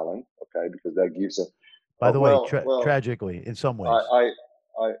his talent. Okay, because that gives him. By the way, Well, tragically, in some I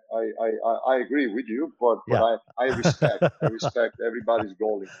ways. I agree with you, but Yeah. I respect everybody's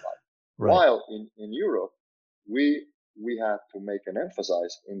goal in life. Right. While in Europe, we had to make an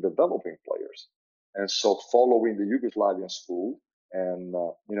emphasis in developing players, and so following the Yugoslavian school, and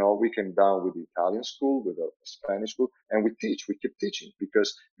we came down with the Italian school, with the Spanish school, and we keep teaching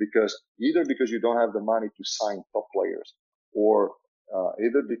because either because you don't have the money to sign top players, or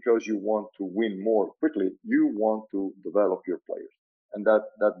either because you want to win more quickly, you want to develop your players, and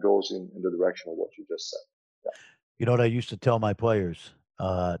that goes in the direction of what you just said. Yeah. You know what I used to tell my players?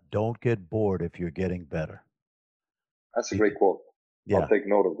 Don't get bored if you're getting better. That's a great quote. Yeah. I'll take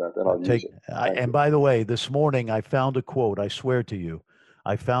note of that and I'll use it. And by the way, this morning I found a quote. I swear to you,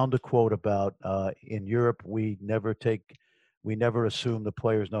 I found a quote about in Europe we never assume the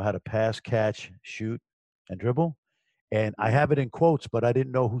players know how to pass, catch, shoot, and dribble. And I have it in quotes, but I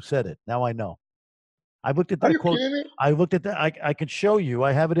didn't know who said it. Now I know. I looked at that quote. I looked at that. I can show you.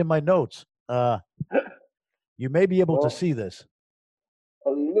 I have it in my notes. You may be able to see this. A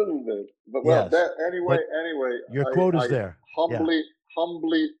little bit, but yes. anyway, your quote is there.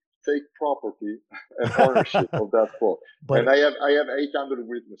 Humbly take property and ownership of that quote. And I have 800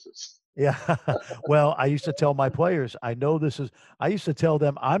 witnesses. Yeah. Well, I used to tell my players, I used to tell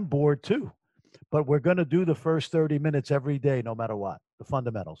them I'm bored too, but we're going to do the first 30 minutes every day, no matter what, the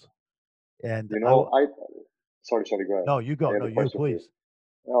fundamentals. And sorry, go ahead. No, you go. No, you please.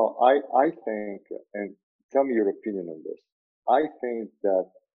 No, I think, and tell me your opinion on this. I think that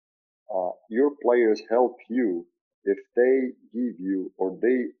your players help you if they give you or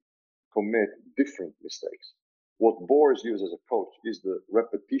they commit different mistakes. What bores you as a coach is the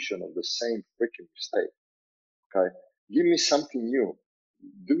repetition of the same freaking mistake. Okay, give me something new,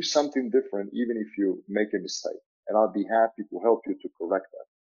 do something different, even if you make a mistake, and I'll be happy to help you to correct that.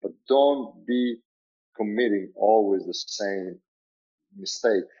 But don't be committing always the same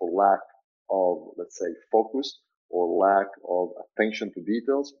mistake for lack of, let's say, focus or lack of attention to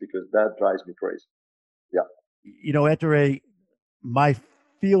details, because that drives me crazy. Yeah. Ettore, my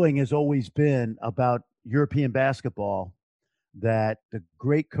feeling has always been about European basketball that the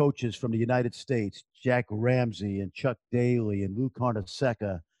great coaches from the United States, Jack Ramsey and Chuck Daly and Lou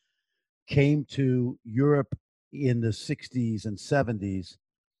Carnesecca, came to Europe in the 60s and 70s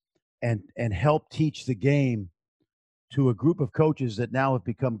and helped teach the game to a group of coaches that now have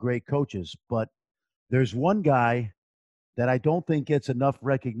become great coaches. But there's one guy that I don't think gets enough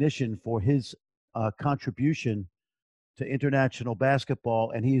recognition for his contribution to international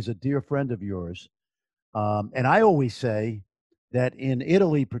basketball, and he is a dear friend of yours. And I always say that in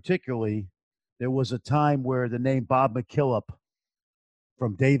Italy, particularly, there was a time where the name Bob McKillop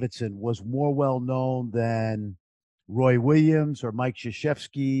from Davidson was more well known than Roy Williams or Mike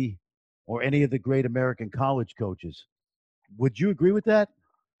Krzyzewski or any of the great American college coaches. Would you agree with that?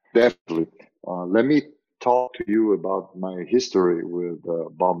 Definitely. Let me talk to you about my history with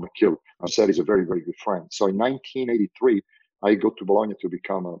Bob McKillop. I said he's a very, very good friend. So in 1983, I go to Bologna to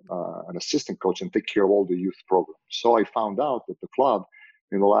become an assistant coach and take care of all the youth programs. So I found out that the club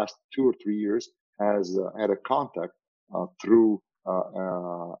in the last 2 or 3 years has had a contact through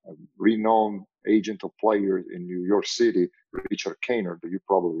a renowned agent of players in New York City, Richard Kainer, that you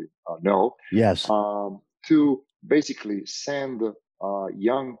probably know. Yes. To basically send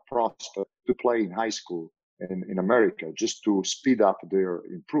young prospects to play in high school in America, just to speed up their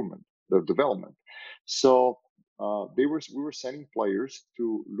improvement, their development. So we were sending players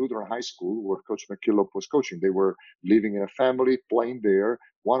to Lutheran High School, where Coach McKillop was coaching. They were living in a family, playing there.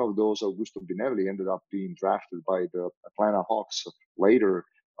 One of those, Augusto Binelli, ended up being drafted by the Atlanta Hawks later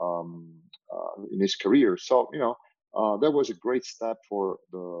in his career. So that was a great step for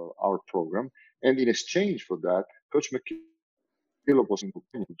our program. And in exchange for that, Coach McKillop was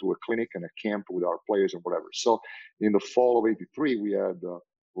to do a clinic and a camp with our players and whatever. So in the fall of '83, we had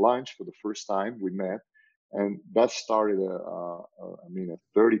lunch for the first time. We met, and that started a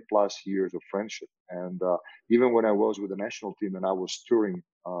 30 plus years of friendship. And even when I was with the national team and I was touring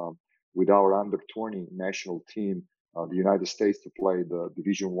with our under 20 national team, the United States, to play the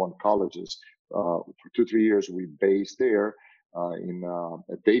Division I colleges, for 2-3 years we based there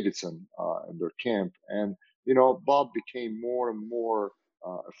at Davidson in their camp. And Bob became more and more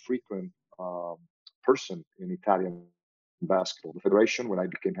a frequent person in Italian basketball. The federation, when I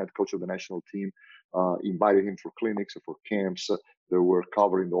became head coach of the national team, invited him for clinics or for camps that were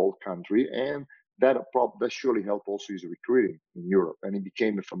covering the whole country. And that surely helped also his recruiting in Europe, and he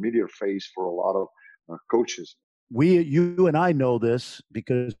became a familiar face for a lot of coaches. You and I know this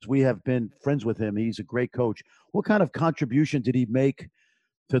because we have been friends with him. He's a great coach. What kind of contribution did he make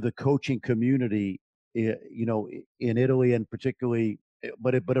to the coaching community, in Italy and particularly,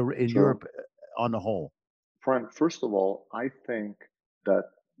 but in Sure. Europe on the whole? Frank, first of all, I think that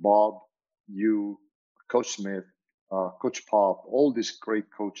Bob, you, Coach Smith, Coach Pop, all these great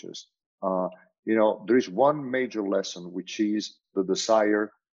coaches, there is one major lesson, which is the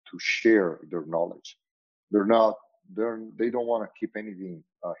desire to share their knowledge. They're not, they don't want to keep anything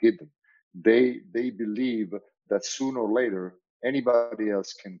hidden. They believe that sooner or later, anybody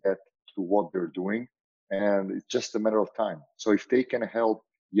else can get to what they're doing, and it's just a matter of time. So if they can help,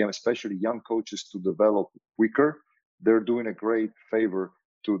 especially young coaches, to develop quicker, they're doing a great favor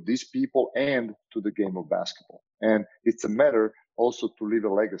to these people and to the game of basketball. And it's a matter also to leave a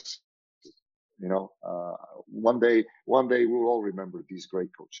legacy. One day we'll all remember these great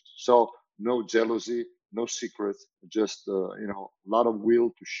coaches. So no jealousy, no secrets, just a lot of will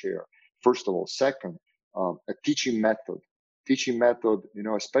to share. First of all, second, a teaching method. Teaching method,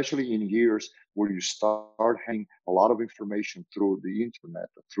 especially in years where you start having a lot of information through the internet,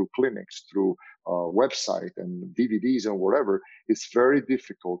 through clinics, through website and DVDs and whatever, it's very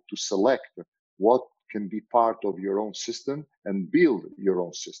difficult to select what can be part of your own system and build your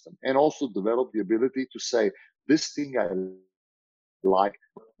own system, and also develop the ability to say, this thing I like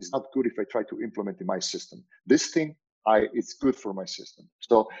is not good if I try to implement in my system. This thing, it's good for my system.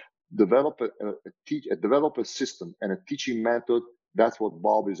 So develop develop a system and a teaching method. That's what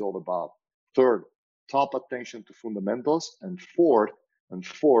Bob is all about. Third, top attention to fundamentals, and fourth,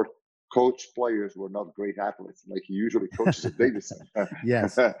 coach players who are not great athletes, like he usually coaches at Davidson.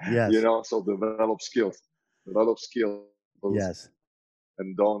 Yes, yes, So develop skills, yes.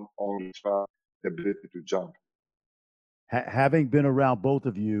 and don't only try the ability to jump. Having been around both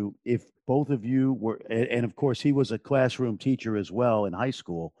of you, if both of you were, and of course he was a classroom teacher as well in high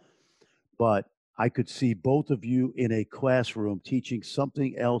school, but I could see both of you in a classroom teaching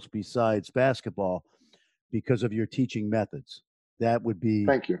something else besides basketball because of your teaching methods. That would be,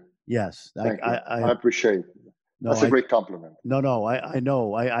 Thank you. yes. Thank you. I appreciate it. No, That's a great compliment. No, I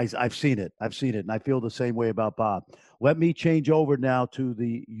know. I've seen it. I've seen it, and I feel the same way about Bob. Let me change over now to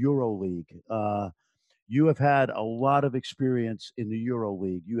the Euro League. You have had a lot of experience in the Euro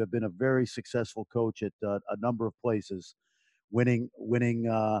League. You have been a very successful coach at a number of places, winning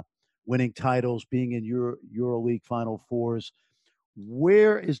titles, being in Euro League Final Fours.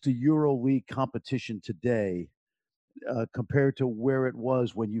 Where is the Euro League competition today compared to where it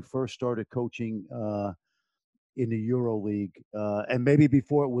was when you first started coaching in the Euro League, and maybe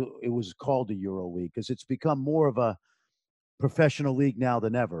before it was called the Euro League, because it's become more of a professional league now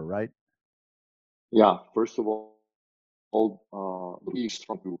than ever, right? Yeah. First of all, the league is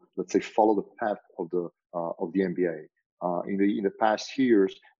trying to, let's say, follow the path of the NBA. In the past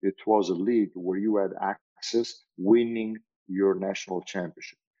years, it was a league where you had access winning your national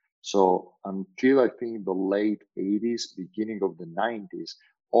championship. So until I think the late 80s, beginning of the 90s,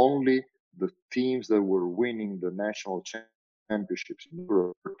 only the teams that were winning the national championships in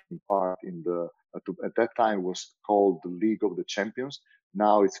Europe were taking part in at that time was called the League of the Champions.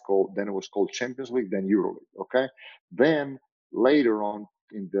 Now then it was called Champions League, then Euro League. Okay. Then later on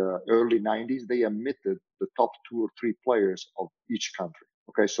in the early 90s, they admitted the top 2 or 3 players of each country.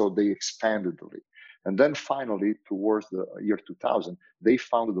 Okay. So they expanded the league. And then finally, towards the year 2000, they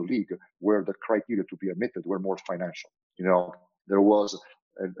founded a league where the criteria to be admitted were more financial. There was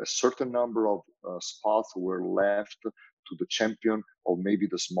a certain number of spots were left to the champion of maybe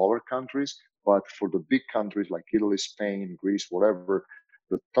the smaller countries. But for the big countries like Italy, Spain, Greece, whatever,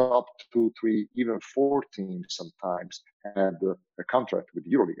 the top 2, 3, even 4 teams sometimes had a contract with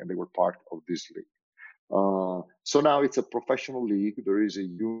EuroLeague, and they were part of this league. So now it's a professional league. There is a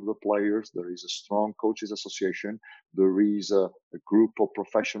union of players. There is a strong coaches association. There is a group of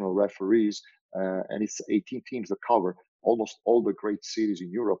professional referees, and it's 18 teams that cover almost all the great cities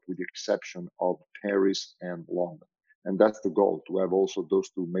in Europe, with the exception of Paris and London. And that's the goal, to have also those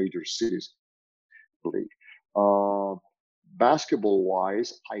 2 major cities in the league. Basketball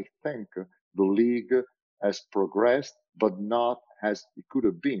wise, I think the league has progressed, but not as it could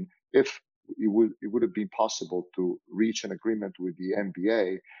have been if it would have been possible to reach an agreement with the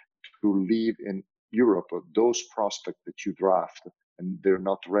NBA to leave in Europe those prospects that you draft and they're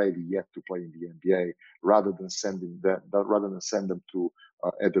not ready yet to play in the NBA, rather than send them to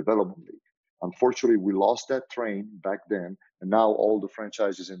a development league. Unfortunately, we lost that train back then, and now all the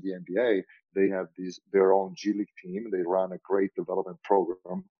franchises in the NBA, they have their own G League team. They run a great development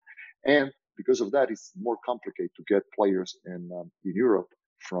program, and because of that, it's more complicated to get players in Europe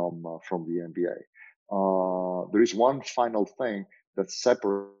from the NBA. There is one final thing that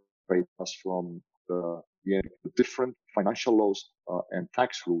separates us from the different financial laws and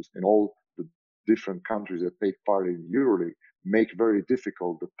tax rules in all the different countries that take part in EuroLeague make very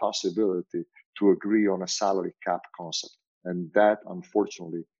difficult the possibility to agree on a salary cap concept. And that,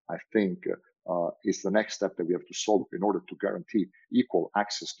 unfortunately, I think is the next step that we have to solve in order to guarantee equal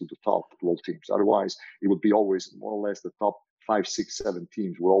access to the top 12 teams. Otherwise, it would be always more or less the top 5, 6, 7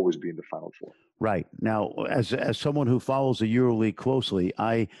 teams will always be in the Final Four. Right. Now, as someone who follows the EuroLeague closely,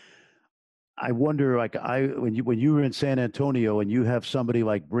 I wonder, like, when you were in San Antonio and you have somebody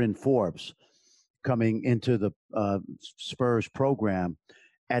like Bryn Forbes coming into the Spurs program,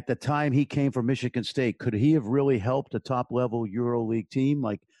 at the time he came from Michigan State, could he have really helped a top-level EuroLeague team?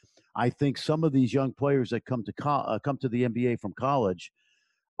 Like, I think some of these young players that come to the NBA from college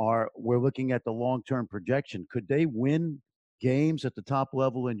we're looking at the long-term projection. Could they win games at the top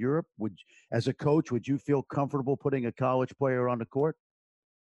level in Europe? As a coach, would you feel comfortable putting a college player on the court?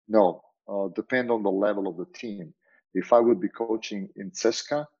 No, depend on the level of the team. If I would be coaching in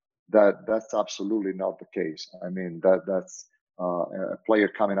CSKA, that's absolutely not the case. I mean, that's a player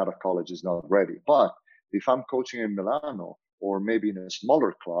coming out of college is not ready. But if I'm coaching in Milano or maybe in a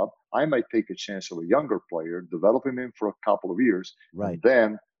smaller club, I might take a chance of a younger player, develop him in for a couple of years, right? And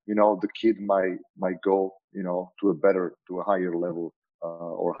then the kid might go to a higher level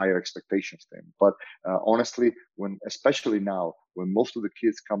or higher expectations then. But honestly, especially now, when most of the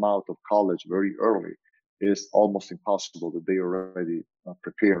kids come out of college very early, it's almost impossible that they are already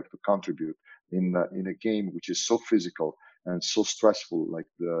prepared to contribute in a game which is so physical and so stressful like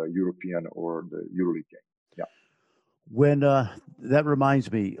the European or the EuroLeague game. Yeah. When that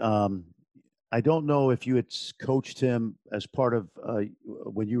reminds me, I don't know if you had coached him as part of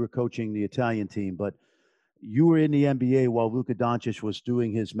when you were coaching the Italian team, but you were in the NBA while Luka Doncic was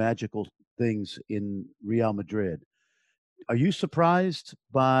doing his magical things in Real Madrid. Are you surprised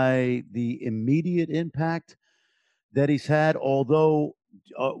by the immediate impact that he's had? Although,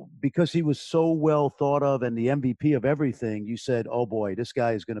 because he was so well thought of and the MVP of everything, you said, oh boy, this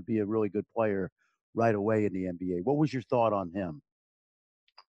guy is going to be a really good player right away in the NBA. What was your thought on him?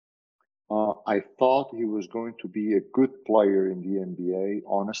 I thought he was going to be a good player in the NBA.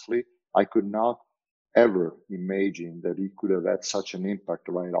 Honestly, I could not ever imagine that he could have had such an impact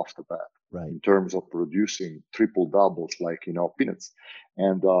right off the bat, right, in terms of producing triple doubles like peanuts.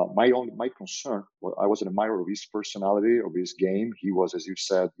 And my concern, well, I was an admirer of his personality, of his game. He was, as you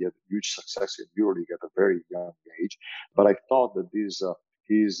said, he had huge success in EuroLeague at a very young age. But I thought that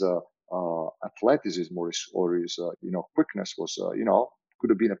his athleticism or his quickness was could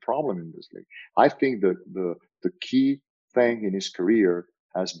have been a problem in this league. I think that the key thing in his career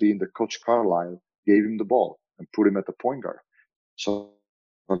has been that Coach Carlisle gave him the ball and put him at the point guard. So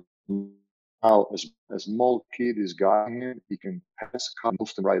now, as a small kid is guiding him, he can pass, cut,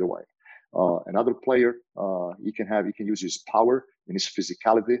 post him right away. Another player, he can use his power and his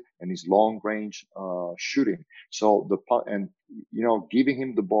physicality and his long range shooting. So giving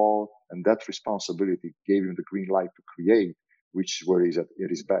him the ball and that responsibility gave him the green light to create, which is where he's at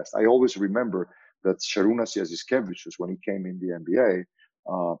his best. I always remember that Šarūnas Jasikevičius, when he came in the NBA,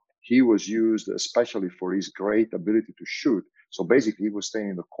 he was used especially for his great ability to shoot. So basically, he was staying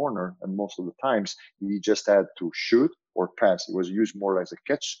in the corner, and most of the times he just had to shoot or pass. He was used more as a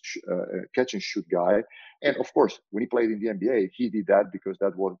catch and shoot guy. And of course, when he played in the NBA, he did that because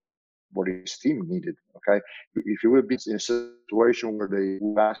that was what his team needed. Okay, if he would be in a situation where they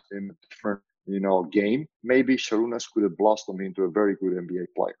asked him a different game, maybe Šarūnas could have blossomed into a very good NBA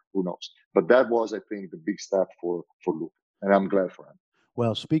player. Who knows? But that was, I think, the big step for Luka, and I'm glad for him.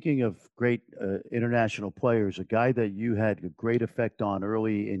 Well, speaking of great international players, a guy that you had a great effect on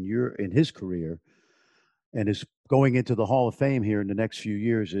early in his career, and is going into the Hall of Fame here in the next few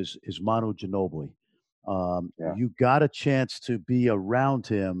years, is Manu Ginobili. You got a chance to be around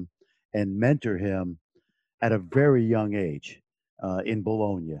him and mentor him at a very young age in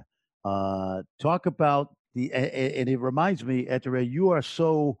Bologna. Talk about and it reminds me, Ettore, you are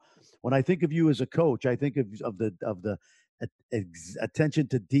so. When I think of you as a coach, I think of the attention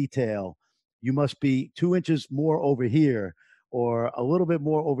to detail. You must be 2 inches more over here or a little bit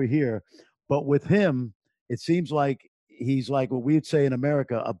more over here. But with him, it seems like he's like what we'd say in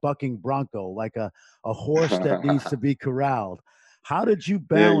America, a bucking bronco, like a horse that needs to be corralled. How did you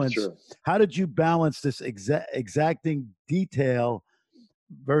balance? How did you balance this exacting detail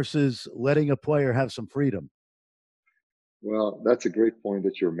versus letting a player have some freedom? Well, that's a great point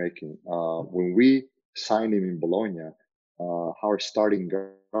that you're making. When we signed him in Bologna, our starting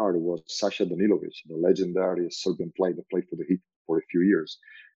guard was Sasha Danilovic, the legendary Serbian player that played for the Heat for a few years.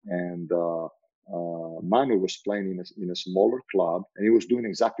 And Manu was playing in a smaller club, and he was doing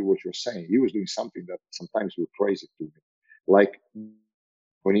exactly what you're saying. He was doing something that sometimes were crazy to me. Like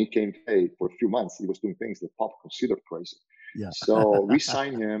when he came to for a few months, he was doing things that Pop considered crazy. Yeah. So we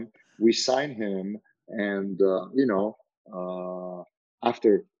signed him, and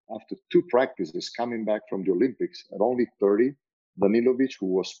after 2 practices coming back from the Olympics at only 30, Danilovic, who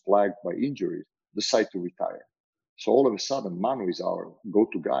was plagued by injuries, decided to retire. So all of a sudden, Manu is our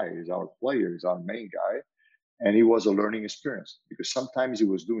go-to guy, is our player, is our main guy. And it was a learning experience because sometimes he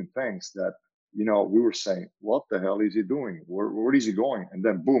was doing things that, we were saying, what the hell is he doing? Where is he going? And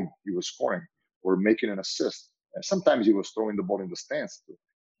then boom, he was scoring or making an assist. And sometimes he was throwing the ball in the stands too.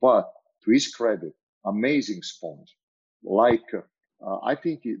 But to his credit, amazing sponge. I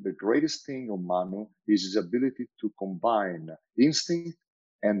think the greatest thing of Manu is his ability to combine instinct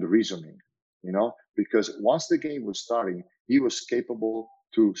and reasoning, because once the game was starting, he was capable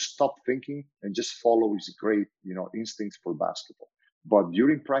to stop thinking and just follow his great, instincts for basketball. But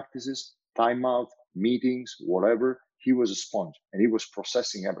during practices, timeout, meetings, whatever, he was a sponge and he was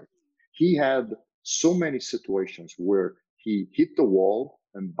processing everything. He had so many situations where he hit the wall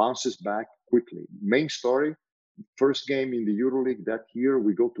and bounces back quickly. Main story, first game in the EuroLeague that year,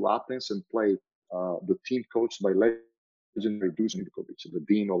 we go to Athens and play the team coached by legendary Dusan Ivkovic, the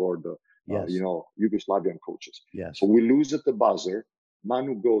dean or the Yugoslavian coaches. Yes. So we lose at the buzzer.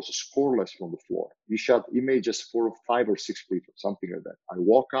 Manu goes scoreless from the floor. He made just 4 or 5 or 6 free throws, something like that. I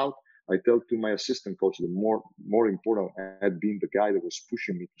walk out. I tell to my assistant coach, the more important had been the guy that was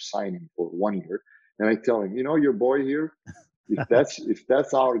pushing me to sign him for 1 year. And I tell him, your boy here, if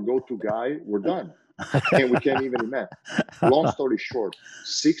that's our go-to guy, we're done. We can't even imagine. Long story short,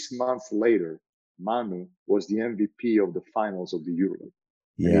 6 months later, Manu was the MVP of the finals of the EuroLeague.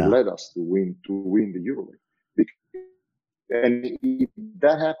 And he led us to win the EuroLeague. And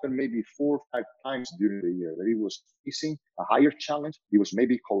that happened maybe 4 or 5 times during the year, that he was facing a higher challenge. He was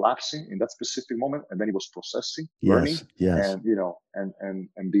maybe collapsing in that specific moment, and then he was processing, learning,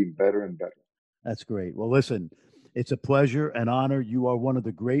 and being better and better. That's great. Well, listen, it's a pleasure and honor. You are one of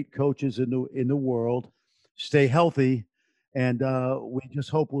the great coaches in the world. Stay healthy, and we just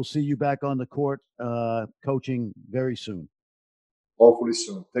hope we'll see you back on the court coaching very soon. Hopefully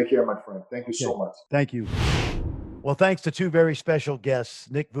soon. Take care, my friend. Thank you so much. Thank you. Well, thanks to 2 very special guests,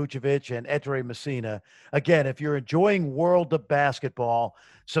 Nick Vucevic and Ettore Messina. Again, if you're enjoying World of Basketball,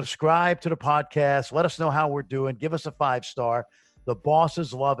 subscribe to the podcast. Let us know how we're doing. Give us a 5-star. The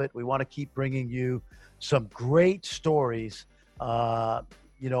bosses love it. We want to keep bringing you some great stories, from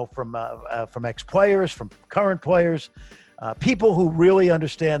ex-players, from current players, people who really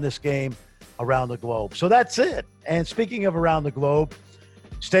understand this game around the globe. So that's it. And speaking of around the globe,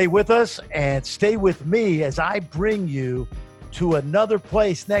 stay with us and stay with me as I bring you to another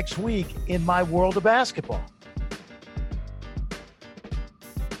place next week in my world of basketball.